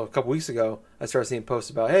up until a couple weeks ago, I started seeing posts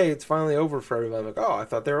about, hey, it's finally over for everybody. I'm like, oh, I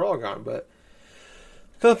thought they were all gone, but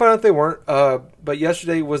kind of find out they weren't. But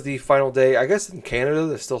yesterday was the final day. I guess in Canada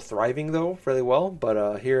they're still thriving though, fairly well.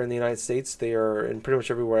 But here in the United States, they are, and pretty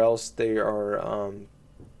much everywhere else, they are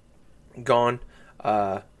gone.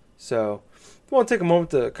 So I want to take a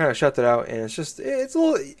moment to kind of shut that out. And it's a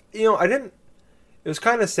little, I didn't. It was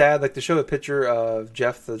kind of sad, like to show a picture of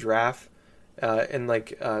Jeff the giraffe, and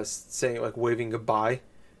like saying like waving goodbye,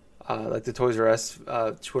 like the Toys R Us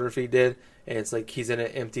Twitter feed did, and it's like he's in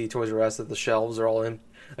an empty Toys R Us that the shelves are all empty.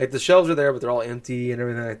 Like the shelves are there, but they're all empty and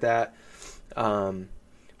everything like that. But I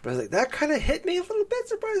was like, that kind of hit me a little bit,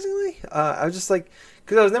 surprisingly. I was just like,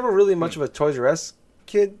 because I was never really much of a Toys R Us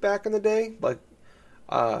kid back in the day. Like,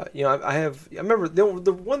 I remember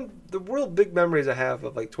the real big memories I have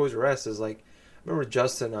of like Toys R Us is like, I remember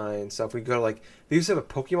Justin and I and stuff. We go to like, they used to have a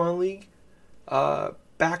Pokemon League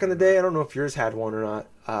back in the day. I don't know if yours had one or not.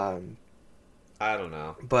 I don't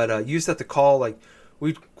know. But you used to have to call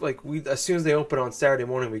we as soon as they open on Saturday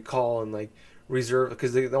morning, we call and like reserve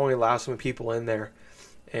because they only allow so many people in there,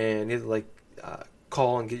 and you had to like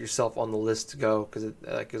call and get yourself on the list to go because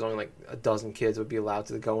there's only like a dozen kids would be allowed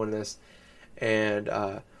to go in this, and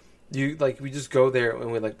we just go there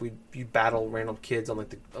and we battle random kids on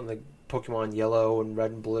the Pokemon Yellow and Red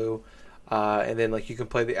and Blue, and then like you can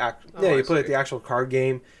play the actual card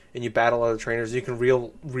game and you battle other trainers. You can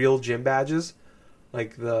real gym badges.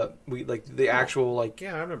 Like the actual like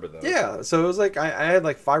yeah, I remember those. Yeah, so it was like I had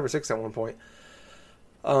like 5 or 6 at one point.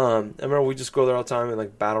 I remember we just go there all the time and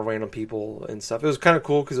like battle random people and stuff. It was kind of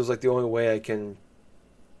cool because it was like the only way I can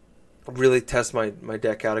really test my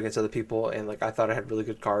deck out against other people. And like I thought I had really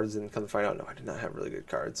good cards, and come to find out, no, I did not have really good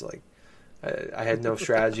cards. Like I had no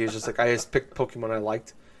strategy. It was just like I just picked Pokemon I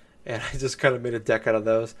liked, and I just kind of made a deck out of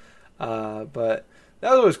those. But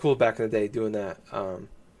that was always cool back in the day doing that. And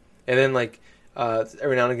then like.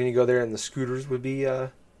 Every now and again you go there and the scooters would be they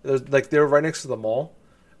were right next to the mall,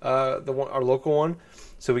 our local one.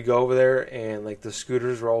 So we go over there and like the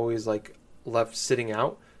scooters were always like left sitting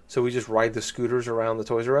out. So we just ride the scooters around the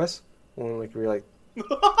Toys R Us when like we were like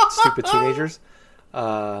stupid teenagers.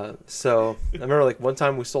 So I remember like one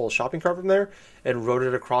time we stole a shopping cart from there and rode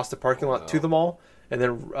it across the parking lot to the mall, and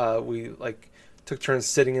then we like took turns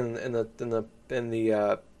sitting in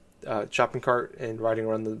the shopping cart and riding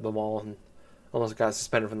around the mall, and almost got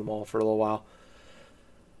suspended from the mall for a little while.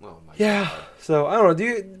 Oh my God. So I don't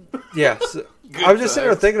know. Yeah. So, I was just sitting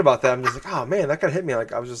there thinking about that. I'm just like, oh man, that kind of hit me.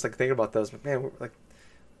 Like I was just like thinking about those. But man, like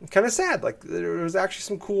kind of sad. Like there was actually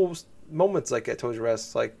some cool moments like at Toys R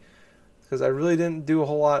Us, like because I really didn't do a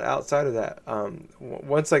whole lot outside of that.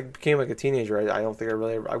 Once I became like a teenager, I don't think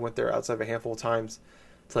I went there outside of a handful of times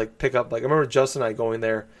to like pick up. Like I remember Justin and I going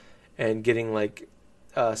there and getting like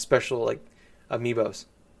special like amiibos.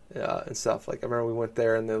 And stuff. Like I remember we went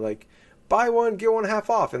there and they're like, buy one get one half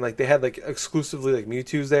off, and like they had like exclusively like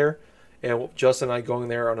Mewtwo's there, and Justin and I going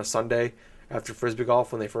there on a Sunday after Frisbee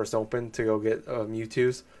golf when they first opened to go get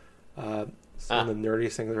Mewtwo's. One of the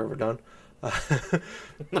nerdiest things I've ever done.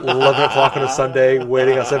 11 o'clock on a Sunday,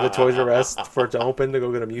 waiting outside the Toys R Us for it to open to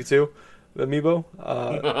go get a Mewtwo amiibo.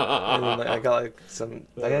 And then I got like some.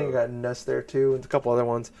 I think I got Nest there too, and a couple other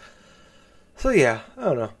ones. So yeah, I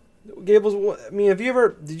don't know. Gables, I mean, have you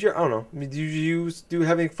ever? I don't know. I mean, did you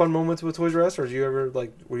have any fun moments with Toys R Us, or did you ever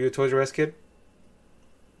were you a Toys R Us kid?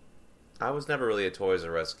 I was never really a Toys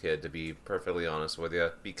R Us kid, to be perfectly honest with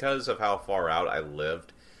you, because of how far out I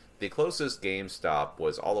lived. The closest GameStop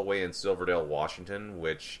was all the way in Silverdale, Washington,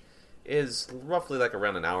 which is roughly like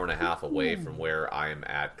around an hour and a half away from where I am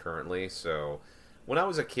at currently. So, when I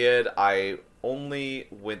was a kid, I only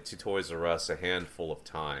went to Toys R Us a handful of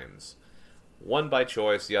times. One by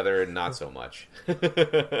choice, the other not so much.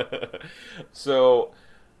 So,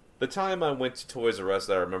 the time I went to Toys R Us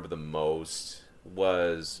that I remember the most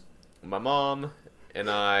was my mom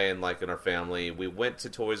and I and like in our family, we went to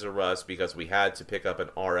Toys R Us because we had to pick up an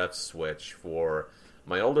RF switch for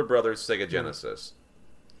my older brother's Sega Genesis.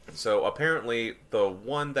 So, apparently, the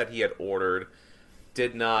one that he had ordered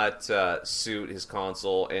did not suit his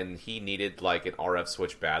console, and he needed like an RF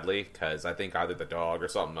switch badly because I think either the dog or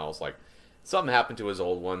something else something happened to his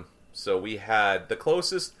old one. So we had the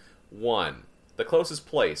closest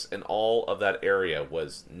place in all of that area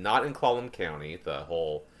was not in Clallam County,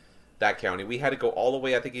 that county. We had to go all the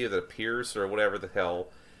way, I think either to Pierce or whatever the hell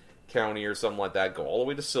county or something like that, go all the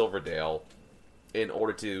way to Silverdale in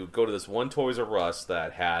order to go to this one Toys R Us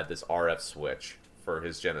that had this RF switch for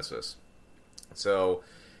his Genesis. So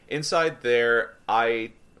inside there,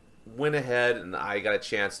 I went ahead and I got a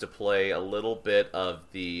chance to play a little bit of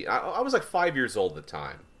the... I was like 5 years old at the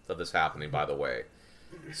time of this happening, by the way.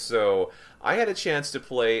 So I had a chance to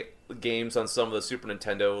play games on some of the Super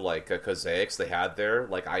Nintendo, like Mosaics they had there.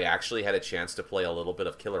 Like, I actually had a chance to play a little bit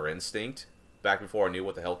of Killer Instinct back before I knew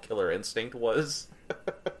what the hell Killer Instinct was.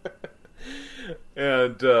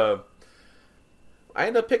 And I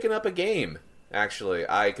ended up picking up a game, actually.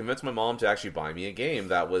 I convinced my mom to actually buy me a game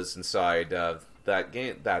that was inside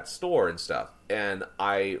that store and stuff. And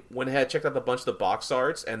I went ahead, checked out a bunch of the box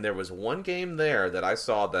arts, and there was one game there that I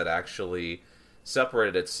saw that actually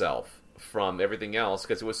separated itself from everything else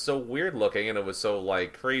because it was so weird looking and it was so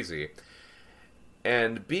like crazy.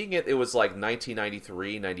 And being it was like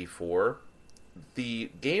 1993, 94, the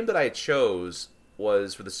game that I chose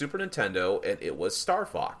was for the Super Nintendo, and it was Star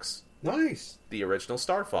Fox. Nice. The original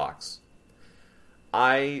Star Fox.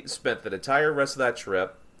 I spent the entire rest of that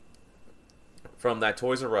trip from that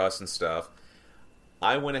Toys R Us and stuff.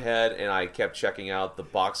 I went ahead and I kept checking out the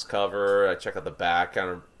box cover. I checked out the back.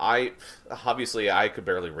 I could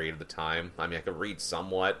barely read at the time. I mean, I could read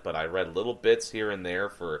somewhat, but I read little bits here and there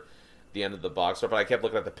for the end of the box. But I kept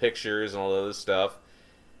looking at the pictures and all the other stuff.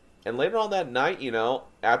 And later on that night,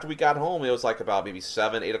 after we got home, it was like about maybe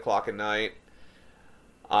 7, 8 o'clock at night.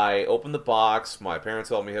 I opened the box. My parents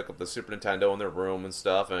helped me hook up the Super Nintendo in their room and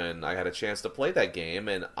stuff, and I had a chance to play that game.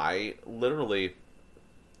 And I literally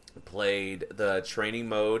played the training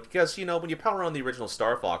mode because when you power on the original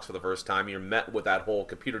Star Fox for the first time, you're met with that whole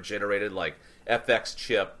computer generated like FX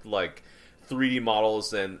chip like 3D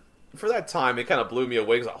models, and for that time it kind of blew me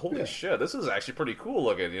away because holy shit, this is actually pretty cool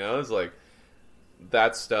looking. It's like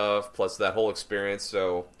that stuff plus that whole experience.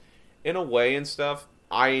 So in a way and stuff,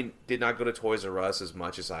 I did not go to Toys R Us as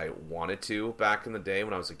much as I wanted to back in the day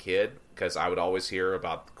when I was a kid, because I would always hear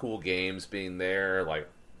about cool games being there, like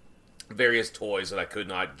various toys that I could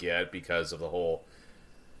not get because of the whole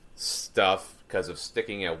stuff, because of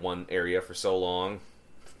sticking at one area for so long.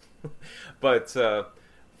 But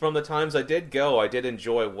from the times I did go, I did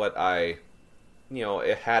enjoy what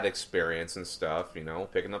it had experience and stuff,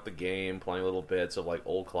 picking up the game, playing little bits of like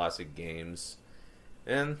old classic games.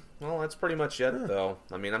 And, well, that's pretty much it, though.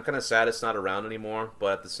 I mean, I'm kind of sad it's not around anymore,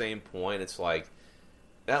 but at the same point, it's like,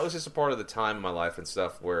 that was just a part of the time in my life and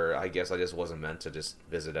stuff where I guess I just wasn't meant to just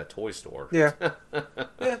visit a toy store. Yeah.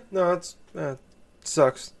 Yeah, no, it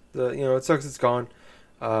sucks. It sucks it's gone.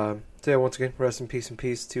 So yeah, once again, rest in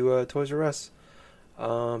peace to Toys R Us.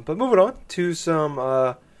 But moving on to some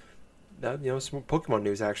Pokemon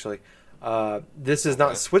news, actually. This is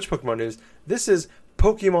not Switch Pokemon news. This is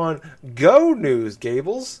Pokemon Go news,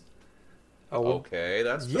 Gables. Okay,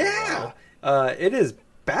 that's been a while. It is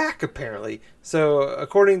back apparently. So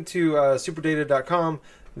according to SuperData.com,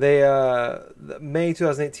 May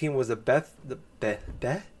 2018 was the best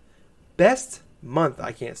month.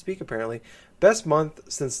 I can't speak apparently. Best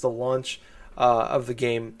month since the launch of the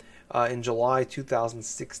game in July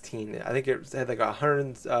 2016. I think it had like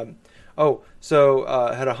had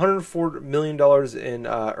 $104 million in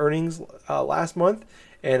earnings last month,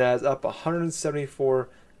 and is up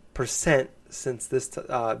 174% since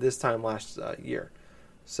this time last year.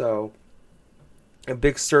 So a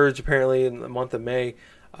big surge apparently in the month of May.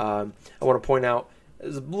 I want to point out, it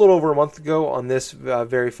was a little over a month ago on this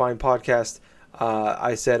very fine podcast,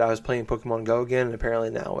 I said I was playing Pokemon Go again, and apparently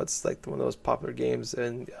now it's like one of those popular games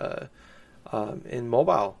in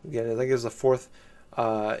mobile. Again, I think it was the fourth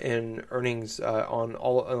in earnings on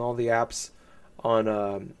all the apps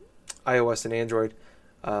on iOS and Android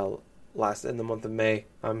last in the month of May.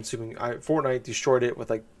 I'm assuming Fortnite destroyed it with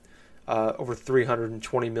like over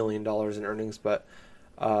 $320 million in earnings, but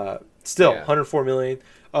still, $104 million,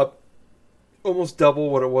 up almost double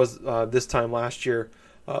what it was this time last year.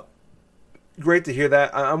 Great to hear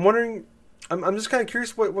that. I'm wondering, I'm just kind of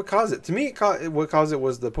curious what caused it. To me, what caused it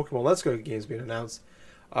was the Pokemon Let's Go games being announced.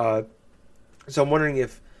 So I'm wondering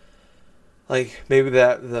if, like, maybe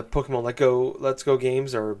the Pokemon Let's Go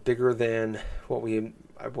games are bigger than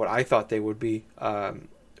what I thought they would be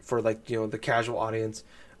for like the casual audience.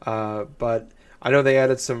 But I know they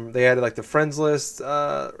added like the friends list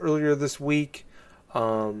earlier this week.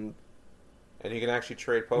 And you can actually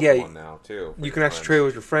trade Pokemon now too. You can actually trade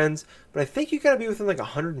with your friends, but I think you gotta be within like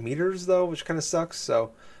 100 meters though, which kind of sucks.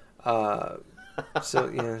 So,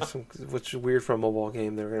 which is weird for a mobile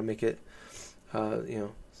game. They're gonna make it,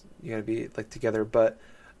 you gotta be like together. But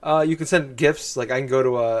you can send gifts. Like I can go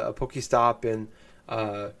to a Pokestop and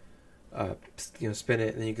spin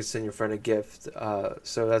it, and then you can send your friend a gift.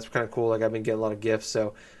 So that's kind of cool. Like I've been getting a lot of gifts.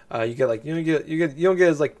 So you get like you don't get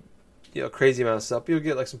as like crazy amount of stuff. You'll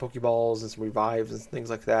get like some Pokeballs and some revives and things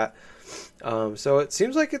like that. So it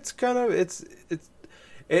seems like it's kind of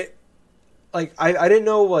it. Like I didn't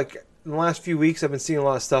know, like in the last few weeks I've been seeing a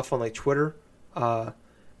lot of stuff on like Twitter,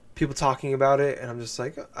 people talking about it, and I'm just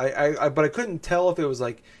like but I couldn't tell if it was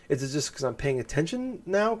like, is it just because I'm paying attention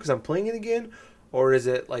now because I'm playing it again, or is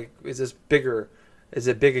it like, is this bigger? Is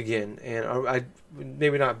it big again? And I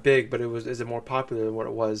maybe not big, but is it more popular than what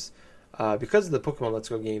it was because of the Pokemon Let's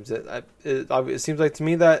Go games? It seems like to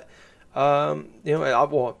me that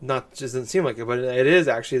well, not just doesn't seem like it, but it is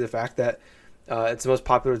actually the fact that it's the most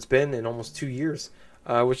popular it's been in almost 2 years,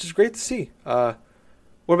 which is great to see. What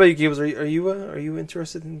about you, Gables? Are you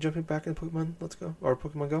interested in jumping back in Pokemon Let's Go or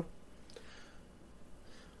Pokemon Go?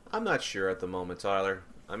 I'm not sure at the moment, Tyler.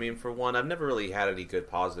 I mean, for one, I've never really had any good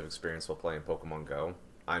positive experience while playing Pokemon Go.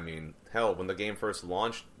 I mean, hell, when the game first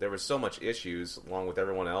launched, there was so much issues, along with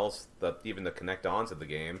everyone else, that even to connect onto the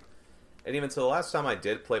game. And even so, the last time I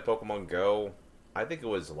did play Pokemon Go, I think it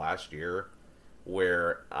was last year,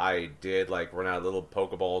 where I did, like, run out of little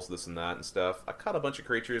Pokeballs, this and that and stuff. I caught a bunch of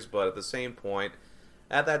creatures, but at the same point,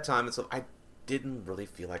 at that time, I didn't really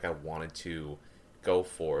feel like I wanted to go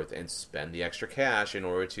forth and spend the extra cash in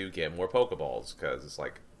order to get more Pokeballs, because it's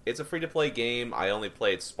like, it's a free-to-play game. I only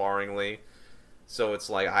play it sparingly, so it's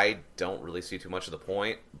like, I don't really see too much of the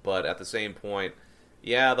point. But at the same point,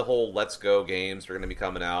 yeah, the whole Let's Go games are going to be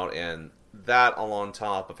coming out, and that all on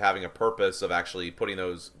top of having a purpose of actually putting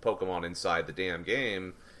those Pokemon inside the damn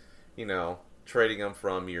game, trading them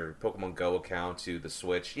from your Pokemon Go account to the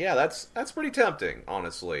Switch. Yeah, that's pretty tempting,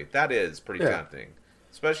 honestly. That is pretty tempting.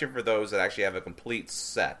 Especially for those that actually have a complete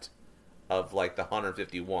set of, like, the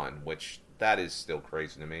 151, which that is still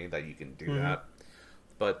crazy to me that you can do that.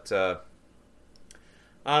 But,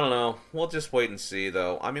 I don't know. We'll just wait and see,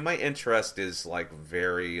 though. I mean, my interest is, like,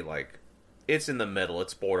 very, like, it's in the middle.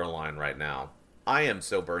 It's borderline right now. I am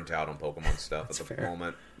so burnt out on Pokemon stuff at the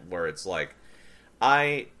moment where it's like,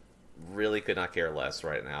 I really could not care less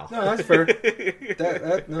right now. No, that's fair.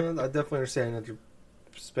 No, I definitely understand that you're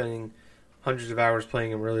spending hundreds of hours playing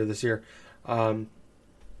them earlier this year. I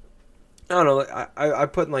don't know. I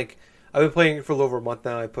put in, like, I've been playing it for a little over a month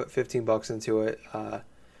now. I put $15 into it.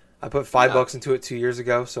 I put $5 into it 2 years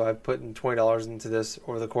ago, so I've put in $20 into this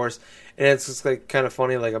over the course. And it's just like kind of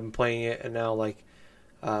funny. Like, I've been playing it, and now, like,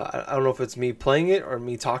 I don't know if it's me playing it or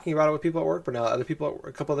me talking about it with people at work, but now a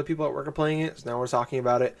couple other people at work are playing it, so now we're talking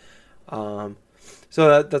about it.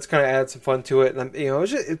 So that's kind of added some fun to it. And it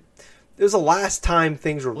was the last time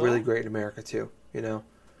things were really great in America too.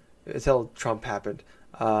 Until Trump happened.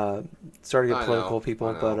 Started to get political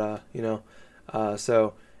people, but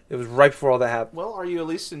so it was right before all that happened. Well, are you at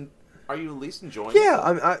least enjoying?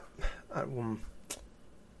 Yeah, I don't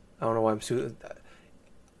know why I'm suing.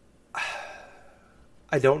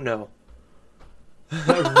 I don't know.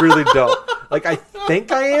 I really don't. Like, I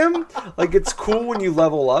think I am. Like, it's cool when you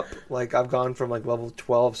level up. Like, I've gone from, like, level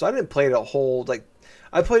 12. So I didn't play it a whole, like,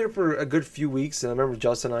 I played it for a good few weeks. And I remember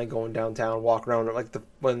Justin and I going downtown, walking around, like,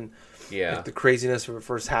 when the craziness of it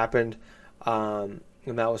first happened. And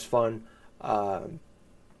that was fun.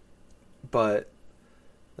 But,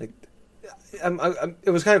 like,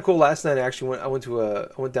 it was kind of cool last night. Actually, I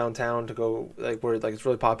went downtown to go, like, where, like, it's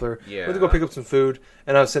really popular. Yeah. I went to go pick up some food,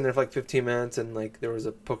 and I was sitting there for like 15 minutes, and, like, there was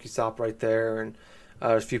a Pokestop right there, and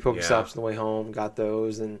there's a few Pokestops on the way home. Got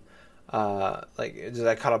those, and I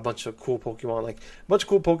caught a bunch of cool Pokemon, like a bunch of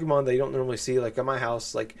cool Pokemon that you don't normally see. Like, at my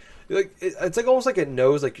house, it's like almost like it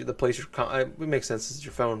knows, like, the place it makes sense, it's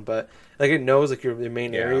your phone, but, like, it knows, like, your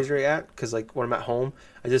main areas you're at, because, like, when I'm at home,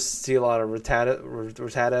 I just see a lot of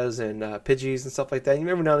Rattatas and Pidgeys and stuff like that. You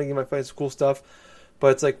remember now and again you might find some cool stuff,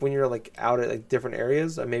 but it's like when you're, like, out at, like, different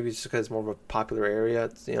areas, maybe it's just because it's more of a popular area,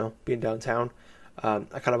 it's, being downtown.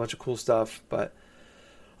 I caught a bunch of cool stuff, but,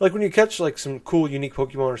 like, when you catch, like, some cool, unique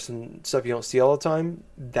Pokemon or some stuff you don't see all the time,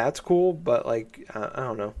 that's cool, but, like, I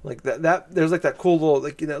don't know. Like, that there's, like, that cool little,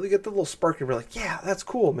 like, you get the little spark and you're like, yeah, that's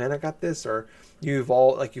cool, man, I got this. Or you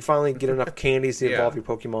evolve, like, you finally get enough candies to evolve your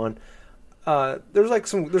Pokemon. There's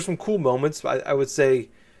some cool moments. I would say,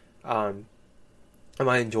 am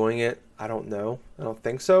I enjoying it? I don't know. I don't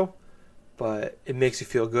think so. But it makes you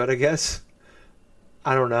feel good, I guess.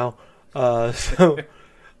 I don't know.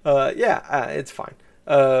 It's fine.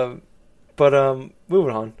 But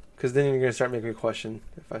moving on, because then you're gonna start making me question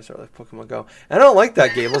if I start like Pokemon Go, and I don't like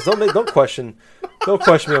that, Gables. Don't question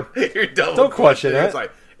me. You're dumb. Don't question it. It's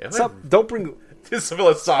like, don't bring this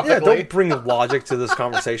philosophically. Yeah, don't bring logic to this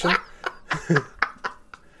conversation.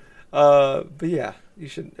 But yeah,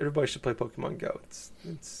 everybody should play Pokemon Go.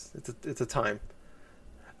 It's a time.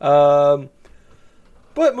 But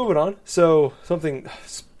moving on. So something.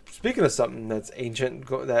 speaking of something that's ancient,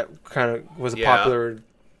 that kind of was Yeah. popular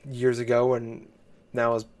years ago and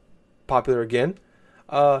now is popular again,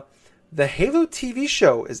 the Halo TV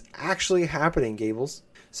show is actually happening, Gables.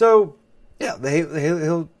 So, yeah, the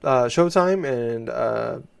Halo Showtime and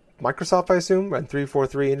Microsoft, I assume, and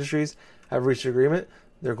 343 Industries have reached an agreement.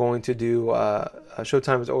 They're going to do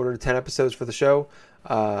Showtime has ordered 10 episodes for the show,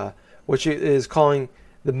 which it is calling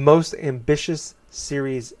the most ambitious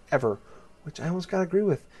series ever, which I almost gotta agree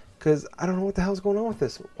with, because I don't know what the hell's going on with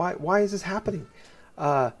this. Why is this happening?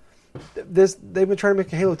 They've been trying to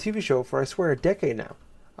make a Halo TV show for, I swear, a decade now,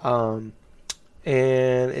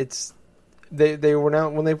 and it's they were now,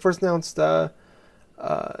 when they first announced the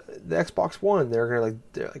Xbox One, they're like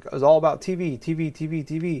it was all about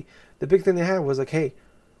TV. The big thing they had was like, hey,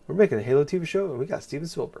 we're making a Halo TV show and we got Steven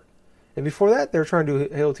Spielberg. And before that, they were trying to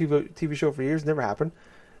do a Halo TV show for years, never happened.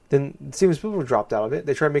 Then Steven Spielberg dropped out of it.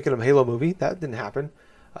 They tried making a Halo movie, that didn't happen.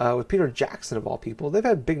 With Peter Jackson of all people, they've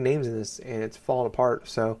had big names in this and it's fallen apart.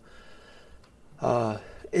 So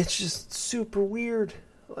it's just super weird.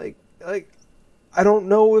 Like I don't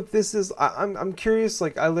know if this is. I'm curious.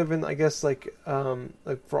 Like I live in, I guess, like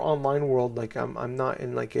for online world, like I'm not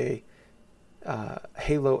in like a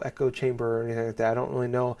Halo echo chamber or anything like that. I don't really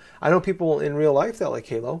know. I know people in real life that like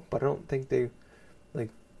Halo, but I don't think they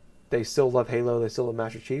still love Halo. They still love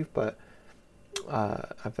Master Chief, but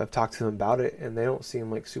I've talked to them about it, and they don't seem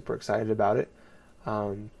like super excited about it.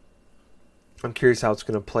 I'm curious how it's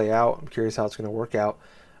going to play out. I'm curious how it's going to work out.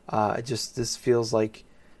 This feels like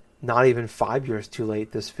not even 5 years too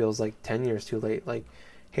late. This feels like 10 years too late. Like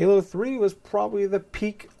Halo 3 was probably the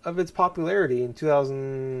peak of its popularity in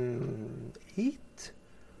 2008.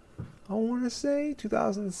 I want to say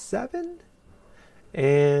 2007,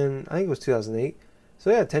 and I think it was 2008.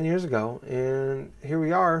 So yeah, 10 years ago, and here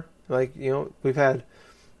we are. Like, you know, we've had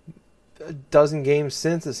a dozen games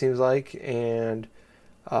since, it seems like, and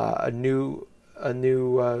a new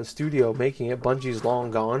studio making it. Bungie's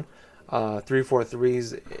long gone.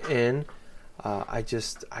 343's in. I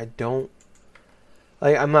don't.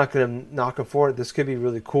 Like, I'm not going to knock them for it. This could be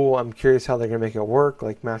really cool. I'm curious how they're going to make it work.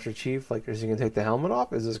 Like, Master Chief, like, is he going to take the helmet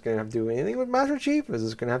off? Is this going to have to do anything with Master Chief? Is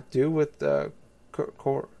this going to have to do with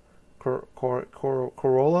Corolla?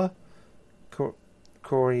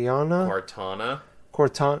 Cortana?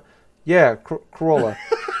 Cortana. Yeah, Corolla.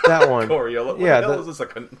 That one. Coriola? Yeah, What the hell is this,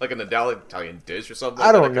 like an Italian dish or something?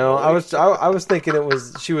 I don't Like a know. cannoli? I was thinking it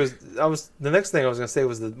was the next thing I was gonna say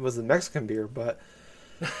was the Mexican beer, but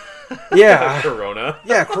yeah, Corona.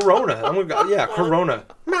 yeah, Corona. I'm gonna go, yeah, Corona.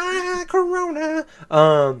 My Corona.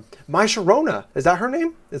 My Sharona. Is that her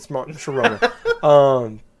name? It's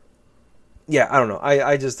Sharona. Yeah, I don't know.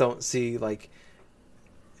 I just don't see like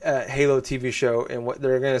a Halo TV show, and what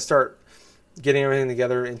they're gonna start getting everything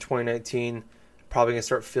together in 2019. Probably going to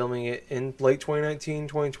start filming it in late 2019,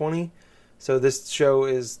 2020. So this show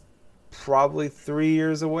is probably 3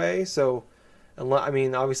 years away. So, I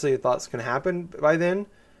mean, obviously I thought it's going to happen by then.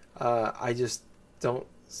 I just don't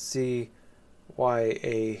see why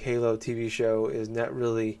a Halo TV show is not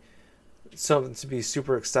really something to be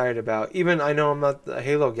super excited about. Even, I know I'm not a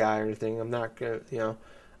Halo guy or anything. I'm not going to,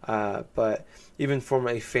 but even from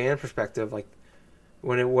a fan perspective, like,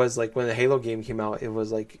 when the Halo game came out, it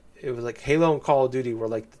was like Halo and Call of Duty were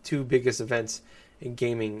like the two biggest events in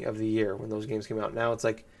gaming of the year when those games came out. Now it's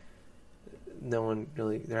like no one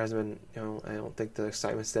really, there hasn't been, I don't think the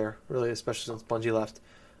excitement's there really, especially since Bungie left.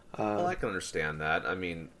 Well, I can understand that. I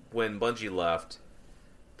mean, when Bungie left,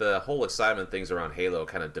 the whole excitement things around Halo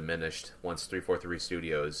kind of diminished once 343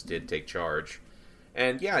 Studios did take charge.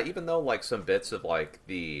 And yeah, even though like some bits of like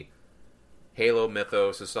the Halo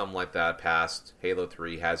mythos or something like that past Halo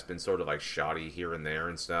 3 has been sort of like shoddy here and there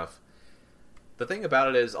and stuff. The thing about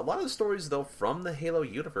it is, a lot of the stories though from the Halo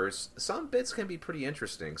universe, some bits can be pretty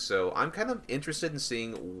interesting. So I'm kind of interested in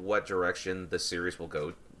seeing what direction the series will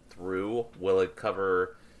go through. Will it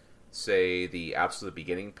cover, say, the absolute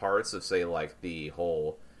beginning parts of, say, like the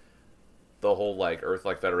whole like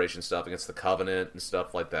Earth-like Federation stuff against the Covenant and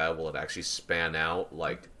stuff like that? Will it actually span out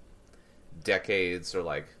like decades or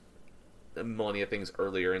like millennia things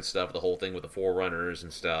earlier and stuff, the whole thing with the Forerunners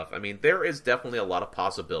and stuff? I mean, there is definitely a lot of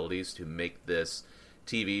possibilities to make this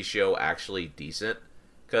TV show actually decent.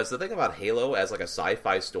 Because the thing about Halo as like a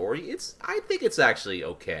sci-fi story, I think it's actually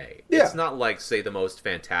okay. Yeah. It's not like, say, the most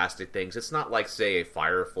fantastic things. It's not like, say, a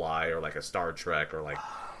Firefly or like a Star Trek or like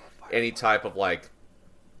any type of like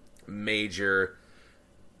major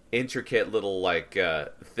intricate little like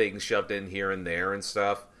things shoved in here and there and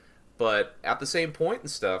stuff. But at the same point and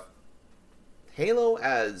stuff, Halo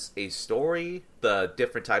as a story, the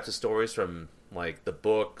different types of stories from like the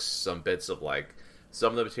books, some bits of like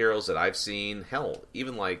some of the materials that I've seen, hell,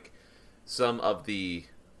 even like some of the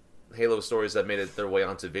Halo stories that made it their way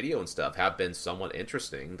onto video and stuff have been somewhat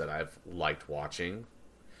interesting that I've liked watching.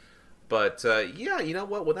 But yeah, you know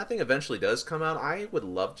what? When that thing eventually does come out, I would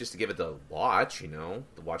love just to give it a watch. To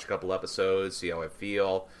watch a couple episodes, see how I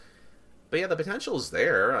feel. But yeah, the potential is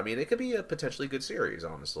there. I mean, it could be a potentially good series,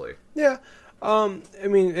 honestly. Yeah, I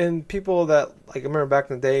mean, and people that like I remember back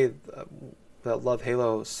in the day that loved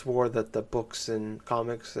Halo swore that the books and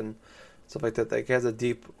comics and stuff like that, like, has a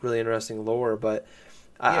deep, really interesting lore. But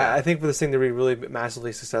Yeah. I think for this thing to be really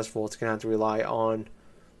massively successful, it's gonna have to rely on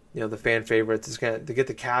the fan favorites. It's gonna to get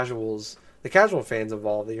the casual fans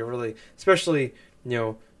involved. That you're really, especially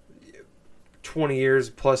 20 years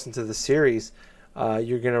plus into the series,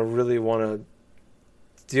 you're gonna really want to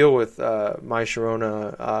deal with Mai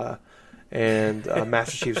Sharona and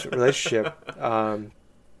Master Chief's relationship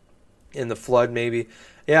in the Flood, maybe.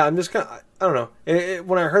 Yeah, I'm just I don't know.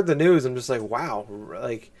 When I heard the news, I'm just like, wow,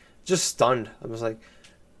 like just stunned. I'm just like,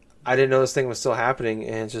 I didn't know this thing was still happening,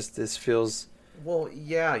 and just this feels. Well,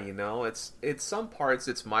 yeah, it's some parts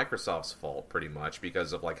it's Microsoft's fault pretty much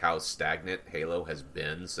because of like how stagnant Halo has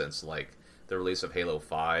been since like the release of Halo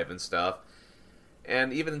 5 and stuff.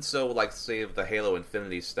 And even so, like, say, the Halo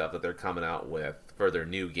Infinity stuff that they're coming out with for their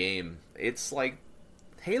new game, it's like,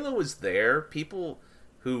 Halo is there. People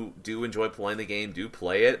who do enjoy playing the game do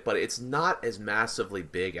play it, but it's not as massively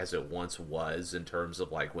big as it once was in terms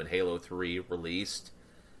of, like, when Halo 3 released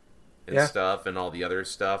and stuff and all the other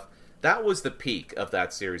stuff. That was the peak of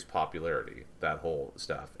that series' popularity, that whole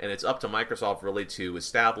stuff. And it's up to Microsoft really to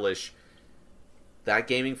establish that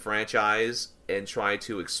gaming franchise and try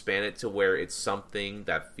to expand it to where it's something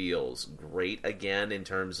that feels great again in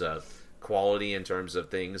terms of quality, in terms of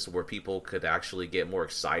things where people could actually get more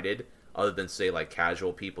excited other than, say, like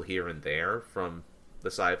casual people here and there from the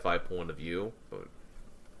sci-fi point of view. But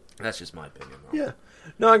that's just my opinion, though. Yeah.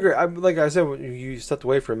 No, I agree. Like I said, you stepped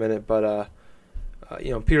away for a minute, but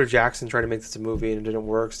Peter Jackson tried to make this a movie and it didn't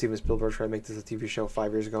work. Steven Spielberg tried to make this a TV show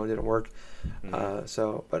 5 years ago and it didn't work.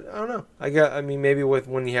 Mm-hmm. But I don't know. I mean, maybe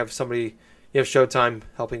when you have somebody, you have Showtime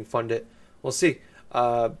helping fund it, we'll see.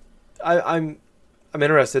 I'm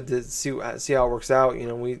interested to see how it works out.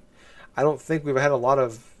 I don't think we've had a lot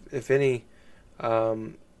of, if any,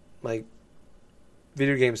 like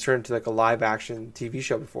video games turned into like a live action TV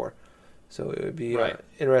show before. So it would be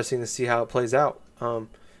interesting to see how it plays out.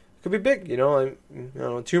 Could be big,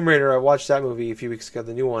 Tomb Raider. I watched that movie a few weeks ago,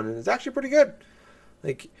 the new one, and it's actually pretty good.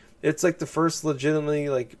 Like, it's like the first legitimately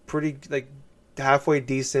like pretty like halfway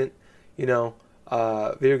decent, video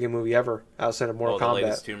game movie ever outside of Mortal Kombat. The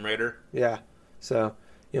latest Tomb Raider. Yeah, so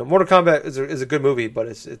Mortal Kombat is a good movie, but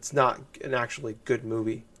it's not an actually good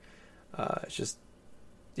movie. It's just,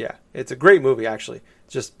 it's a great movie actually.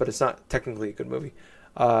 But it's not technically a good movie.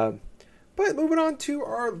 But moving on to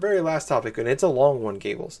our very last topic, and it's a long one,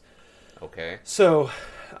 Gables. Okay. So,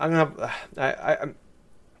 I'm gonna. I'm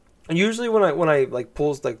usually when I like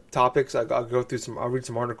pulls like topics, I'll go through I'll read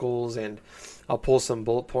some articles and I'll pull some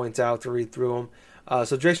bullet points out to read through them.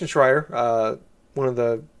 So Jason Schreier, one of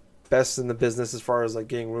the best in the business as far as like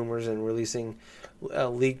getting rumors and releasing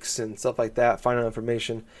leaks and stuff like that, finding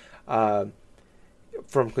information from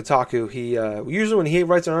Kotaku. He usually when he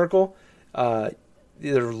writes an article,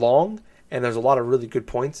 they're long. And there's a lot of really good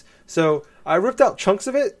points. So I ripped out chunks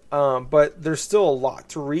of it, but there's still a lot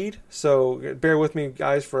to read. So bear with me,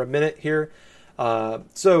 guys, for a minute here.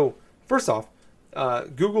 So first off,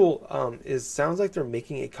 Google sounds like they're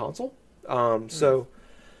making a console. So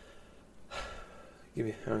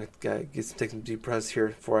I'm gonna take some deep breaths here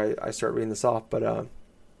before I start reading this off. But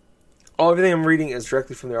everything I'm reading is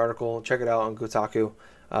directly from the article. Check it out on Kotaku.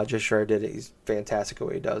 Just sure I did it. He's fantastic at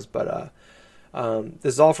what he does. But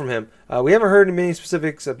this is all from him. We haven't heard many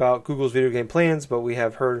specifics about Google's video game plans, but we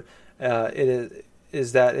have heard it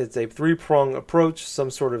is that it's a three-pronged approach, some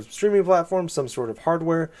sort of streaming platform, some sort of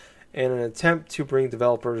hardware, and an attempt to bring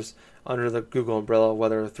developers under the Google umbrella,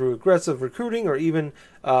 whether through aggressive recruiting or even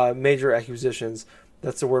major acquisitions.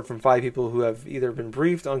 That's the word from 5 people who have either been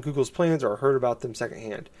briefed on Google's plans or heard about them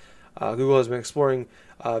secondhand. Google has been exploring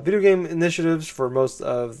video game initiatives for most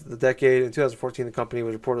of the decade. In 2014, the company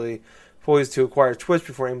was reportedly poised to acquire Twitch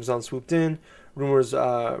before Amazon swooped in. Rumors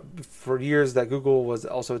for years that Google was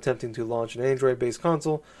also attempting to launch an Android-based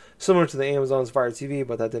console similar to the Amazon's Fire TV,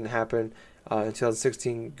 but that didn't happen. In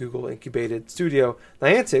 2016, Google incubated studio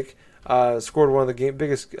Niantic scored one of the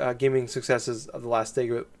biggest gaming successes of the last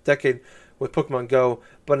decade with Pokemon Go,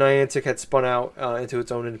 but Niantic had spun out into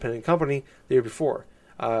its own independent company the year before.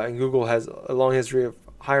 And Google has a long history of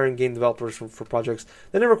hiring game developers for projects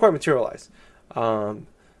that never quite materialized.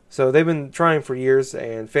 So they've been trying for years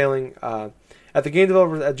and failing. At the game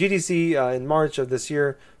developers at GDC in March of this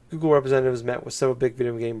year, Google representatives met with several big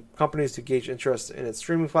video game companies to gauge interest in its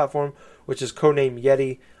streaming platform, which is codenamed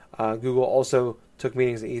Yeti. Google also took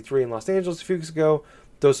meetings at E3 in Los Angeles a few weeks ago.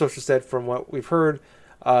 Though Social said, from what we've heard,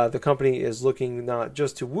 the company is looking not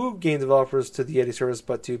just to woo game developers to the Yeti service,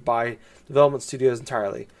 but to buy development studios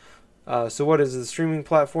entirely. So what is the streaming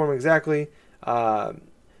platform exactly?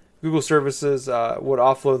 Google Services would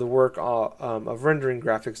offload the work of rendering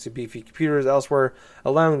graphics to beefy computers elsewhere,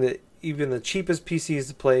 allowing even the cheapest PCs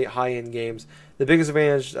to play high-end games. The biggest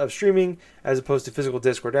advantage of streaming, as opposed to physical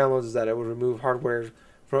disc or downloads, is that it would remove hardware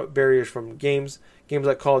barriers from games. Games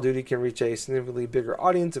like Call of Duty can reach a significantly bigger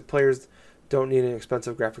audience if players don't need an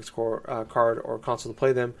expensive graphics card or console to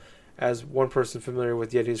play them. As one person familiar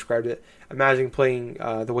with Yeti described it, imagine playing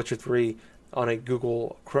The Witcher 3 on a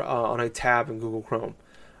tab in Google Chrome.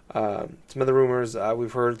 Some other rumors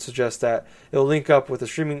we've heard suggest that it'll link up with a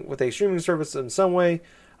streaming service in some way.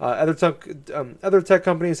 Other tech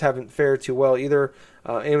companies haven't fared too well either.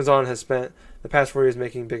 Amazon has spent the past 4 years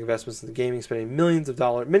making big investments into gaming, spending many millions of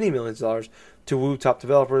dollars to woo top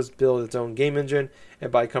developers, build its own game engine,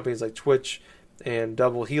 and buy companies like Twitch and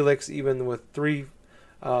Double Helix. Even with 3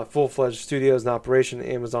 full-fledged studios in operation,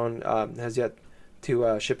 Amazon has yet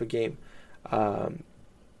to ship a game.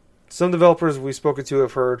 Some developers we've spoken to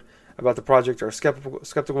have heard about the project are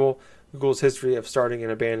skeptical. Google's history of starting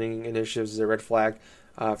and abandoning initiatives is a red flag.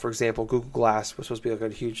 For example, Google Glass was supposed to be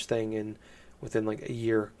like a huge thing, and within like a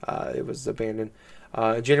year, it was abandoned.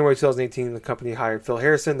 In January 2018, the company hired Phil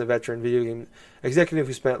Harrison, the veteran video game executive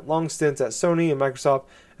who spent long stints at Sony and Microsoft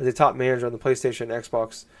as a top manager on the PlayStation and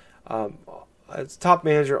Xbox. As top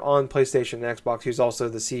manager on PlayStation and Xbox, he was also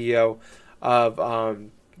the CEO of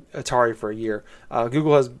Atari for a year.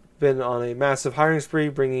 Google has been on a massive hiring spree,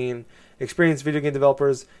 bringing in experienced video game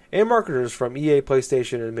developers and marketers from EA,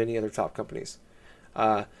 PlayStation, and many other top companies.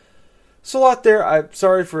 So a lot there. I'm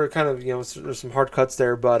sorry for kind of, there's some hard cuts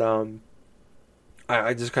there, but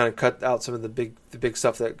I just kind of cut out some of the big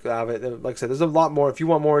stuff that out of it. Like I said, there's a lot more. If you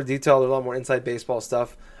want more detail, there's a lot more inside baseball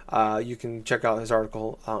stuff. You can check out his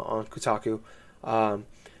article on Kotaku. All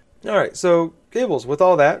right, so Gables, with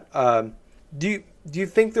all that, do you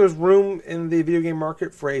think there's room in the video game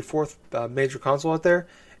market for a fourth major console out there?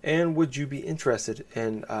 And would you be interested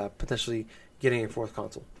in potentially getting a fourth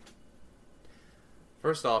console?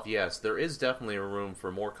 First off, yes, there is definitely a room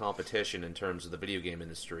for more competition in terms of the video game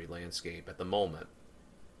industry landscape at the moment.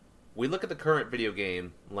 We look at the current video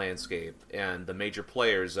game landscape and the major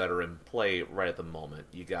players that are in play right at the moment.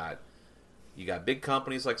 You got big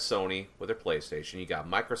companies like Sony with their PlayStation, you got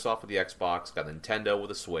Microsoft with the Xbox, got Nintendo with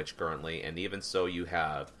the Switch currently, and even so you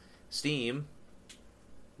have Steam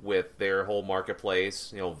with their whole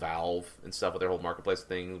marketplace, Valve and stuff with their whole marketplace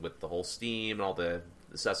thing with the whole Steam and all the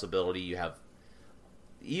accessibility. You have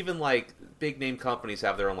even like big name companies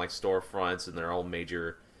have their own like storefronts and their own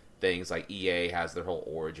major things, like EA has their whole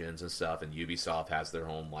Origins and stuff, and Ubisoft has their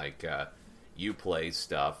own like Uplay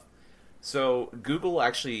stuff. So Google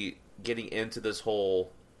actually getting into this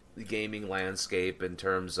whole gaming landscape in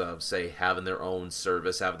terms of, say, having their own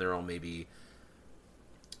service, having their own maybe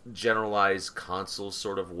generalized console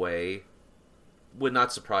sort of way would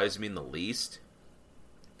not surprise me in the least.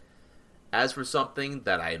 As for something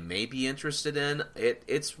that I may be interested in,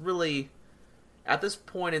 it's really, at this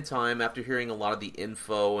point in time, after hearing a lot of the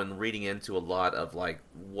info and reading into a lot of like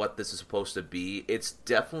what this is supposed to be, it's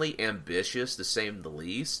definitely ambitious to say the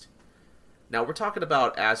least. Now, we're talking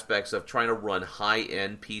about aspects of trying to run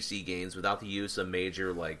high-end PC games without the use of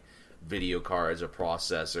major like video cards or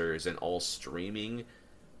processors and all streaming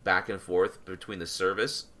back and forth between the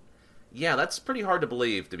service. Yeah, that's pretty hard to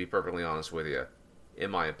believe, to be perfectly honest with you, in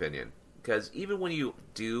my opinion. Because even when you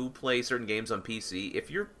do play certain games on PC,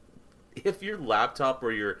 if your laptop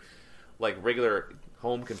or your like regular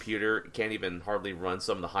home computer can't even hardly run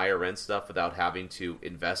some of the higher end stuff without having to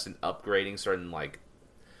invest in upgrading certain like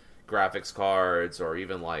graphics cards or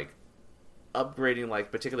even like upgrading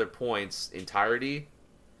like particular points entirety,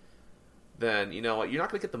 then you know what, you're not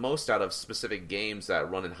going to get the most out of specific games that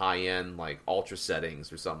run in high end like ultra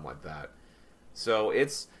settings or something like that. So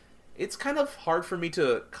it's kind of hard for me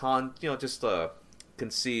to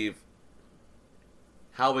conceive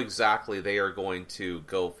how exactly they are going to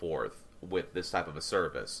go forth with this type of a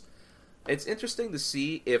service. It's interesting to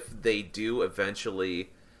see if they do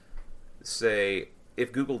eventually, say,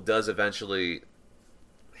 if Google does eventually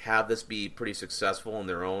have this be pretty successful in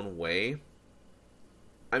their own way.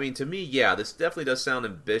 I mean, to me, yeah, this definitely does sound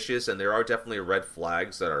ambitious, and there are definitely red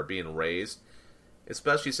flags that are being raised,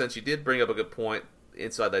 especially since you did bring up a good point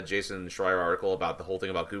inside that Jason Schreier article about the whole thing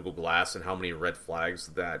about Google Glass and how many red flags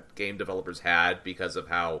that game developers had because of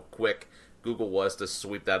how quick Google was to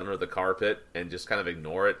sweep that under the carpet and just kind of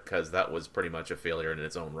ignore it, because that was pretty much a failure in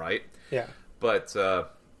its own right. Yeah. But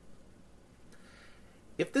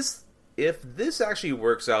if this actually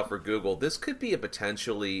works out for Google, this could be a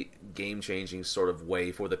potentially game-changing sort of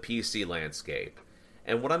way for the PC landscape.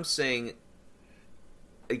 And what I'm saying,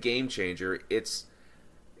 a game changer, it's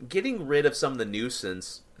getting rid of some of the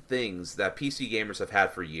nuisance things that PC gamers have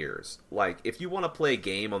had for years. Like, if you want to play a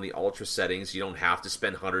game on the ultra settings, you don't have to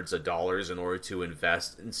spend hundreds of dollars in order to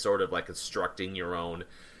invest in sort of like constructing your own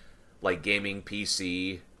like gaming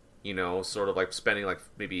PC. You know, sort of like spending like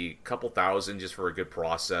maybe a couple thousand just for a good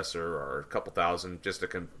processor, or a couple thousand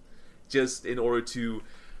just in order to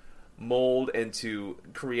mold and to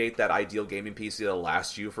create that ideal gaming PC that'll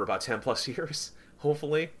last you for about 10 plus years,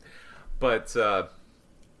 hopefully. But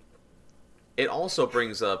it also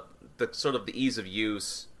brings up the sort of the ease of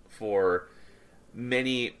use for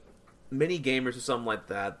many gamers or something like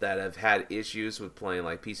that have had issues with playing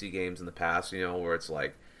like PC games in the past, you know, where it's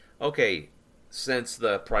like, okay, since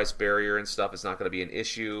the price barrier and stuff is not going to be an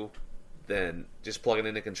issue, then just plugging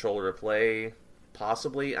in a controller to play,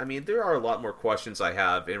 possibly. I mean, there are a lot more questions I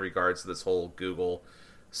have in regards to this whole Google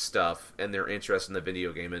stuff and their interest in the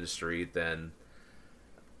video game industry than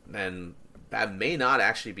that may not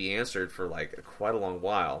actually be answered for like quite a long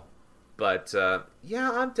while. But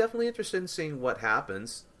yeah, I'm definitely interested in seeing what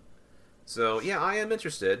happens. So yeah, I am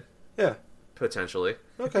interested. Yeah, potentially.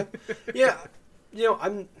 Okay. Yeah, you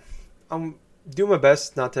know, I'm doing my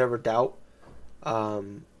best not to ever doubt,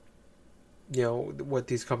 you know, what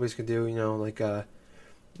these companies can do. You know, like a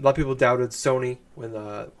lot of people doubted Sony when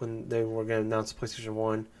they were going to announce the PlayStation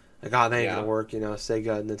 1. Like, oh, they ain't going to work. You know,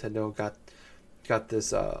 Sega and Nintendo got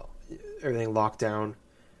this everything locked down,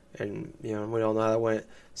 and you know, we all know how that went.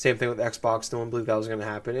 Same thing with Xbox. No one believed that was going to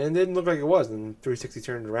happen, and it didn't look like it was. And 360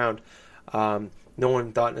 turned it around. No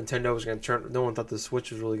one thought Nintendo was going to turn. No one thought the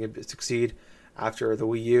Switch was really going to succeed after the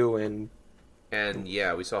Wii U, and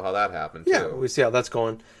yeah, we saw how that happened. Yeah, too. we see how that's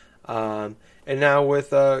going. And now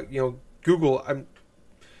with you know, Google, I'm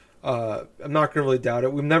not going to really doubt it.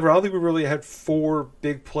 I don't think we really had 4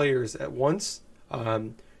 big players at once.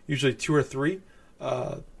 Usually 2 or 3.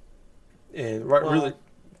 Really,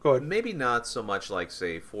 go ahead. Maybe not so much like,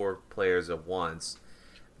 say, 4 players at once.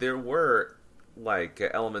 There were like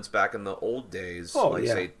elements back in the old days,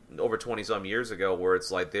 say over 20 some years ago, where it's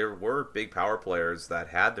like there were big power players that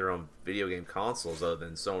had their own video game consoles other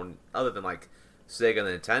than like Sega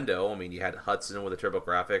and Nintendo. I mean, you had Hudson with the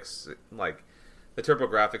TurboGrafx, like the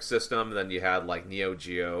TurboGrafx system, then you had like Neo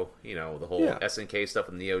Geo, you know, the whole SNK stuff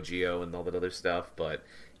with Neo Geo and all that other stuff. But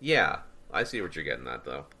yeah, I see what you're getting at,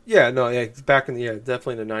 though. Yeah, no, yeah, back in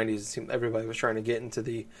definitely in the 90s, it seemed everybody was trying to get into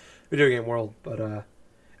the video game world, but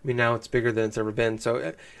I mean, now it's bigger than it's ever been.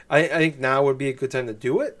 So I think now would be a good time to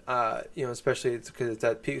do it. You know, especially because it's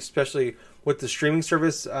at peak, especially with the streaming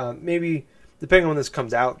service. Maybe depending on when this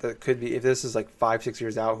comes out, that could be, if this is like 5-6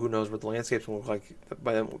 years out, who knows what the landscape's going to look like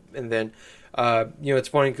by then. And then, you know, it's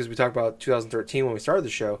funny because we talked about 2013 when we started the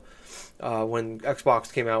show, when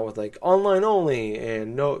Xbox came out with like online only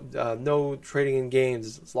and no trading in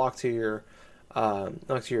games. It's locked to your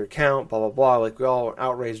account. Blah blah blah. Like, we all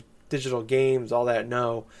outraged digital games, all that.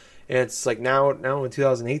 No, and it's like now in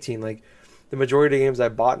 2018, like the majority of the games I